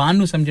ਪੰਜਾਬੀ ਜ਼ੁਬਾਨ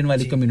ਨੂੰ ਸਮਝਣ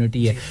ਵਾਲੀ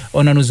ਕਮਿਊਨਿਟੀ ਹੈ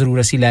ਉਹਨਾਂ ਨੂੰ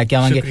ਜ਼ਰੂਰ ਅਸੀਂ ਲੈ ਕੇ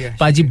ਆਵਾਂਗੇ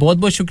ਭਾਜੀ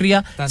ਬਹੁਤ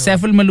ਸ਼ੁਕਰੀਆ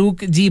ਸੈਫੁਲ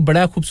ਮਲੂਕ ਜੀ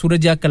ਬੜਾ ਖੂਬਸੂਰਤ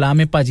ਜਿਹਾ ਕਲਾਮ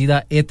ਹੈ ਭਾਜੀ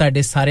ਦਾ ਇਹ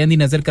ਤੁਹਾਡੇ ਸਾਰਿਆਂ ਦੀ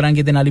ਨਜ਼ਰ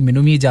ਕਰਾਂਗੇ ਤੇ ਨਾਲ ਹੀ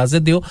ਮੈਨੂੰ ਵੀ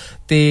ਇਜਾਜ਼ਤ ਦਿਓ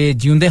ਤੇ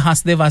ਜਿਉਂਦੇ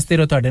ਹੱਸਦੇ ਵਾਸਤੇ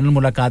ਰਹੋ ਤੁਹਾਡੇ ਨਾਲ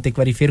ਮੁਲਾਕਾਤ ਇੱਕ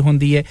ਵਾਰੀ ਫਿਰ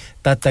ਹੁੰਦੀ ਹੈ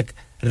ਤਦ ਤੱਕ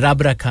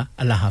ਰੱਬ ਰੱਖਾ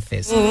ਅੱਲਾ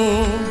ਹਾਫਿਜ਼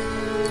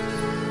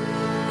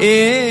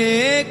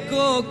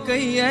ਏਕੋ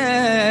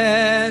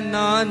ਕਹੀਏ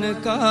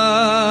ਨਾਨਕਾ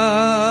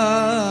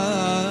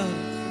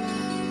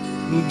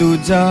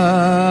ਦੂਜਾ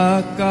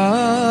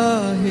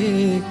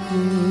ਕਾਹੇ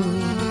ਕੋ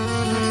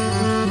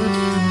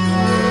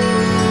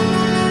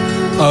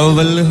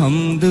ਅਵਲ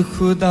ਹਮਦ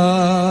ਖੁਦਾ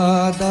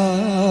ਦਾ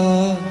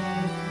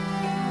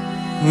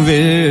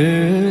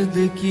विरद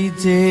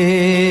कीजे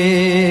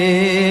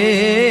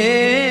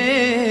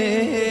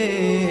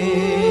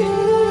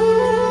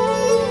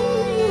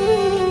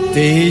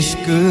ते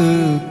इश्क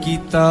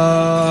कीता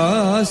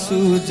सु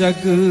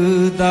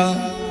जगदा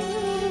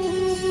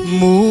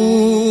मूल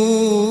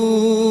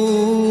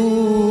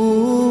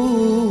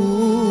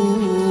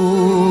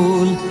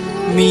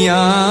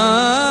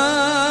मियां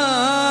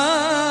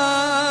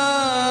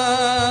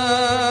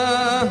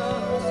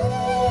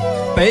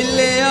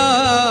पहले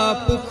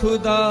आप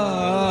खुदा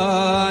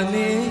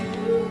ने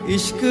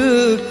इश्क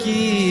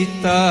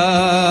कीता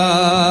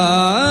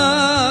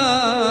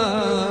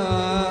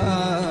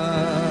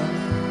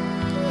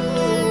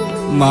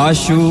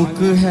माशूक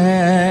है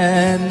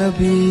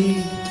नबी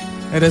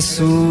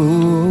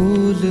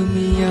रसूल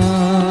मियां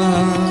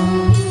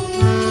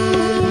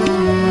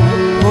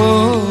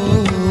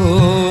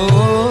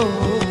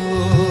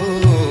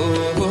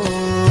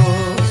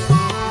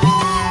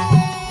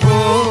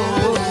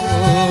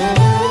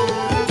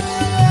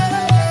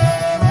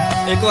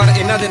एक बार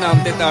इन्हां दे नाम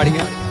ते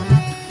ताड़ियां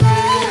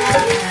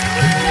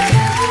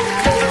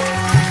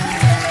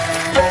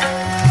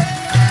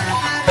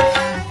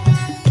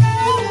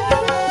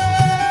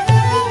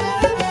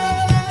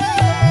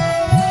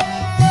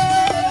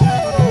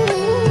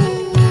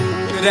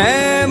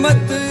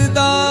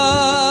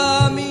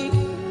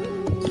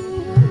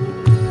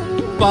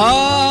पा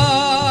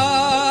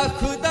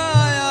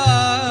खुदाया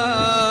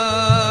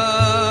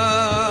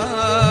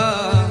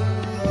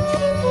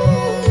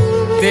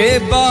ते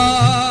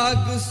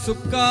बाग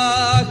सुका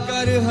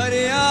कर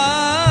हरिया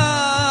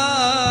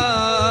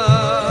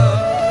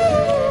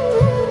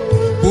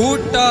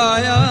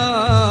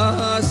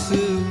बूटायास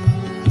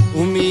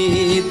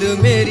उम्मीद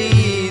मेरी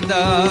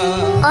दा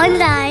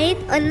Online,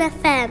 on the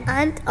FM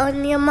and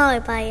on your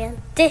mobile.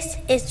 This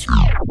is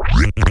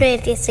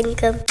Radio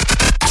Sangam.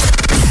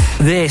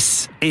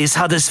 This is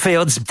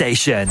Huddersfield's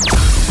station,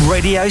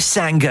 Radio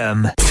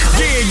Sangam.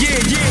 Yeah,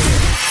 yeah,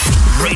 yeah.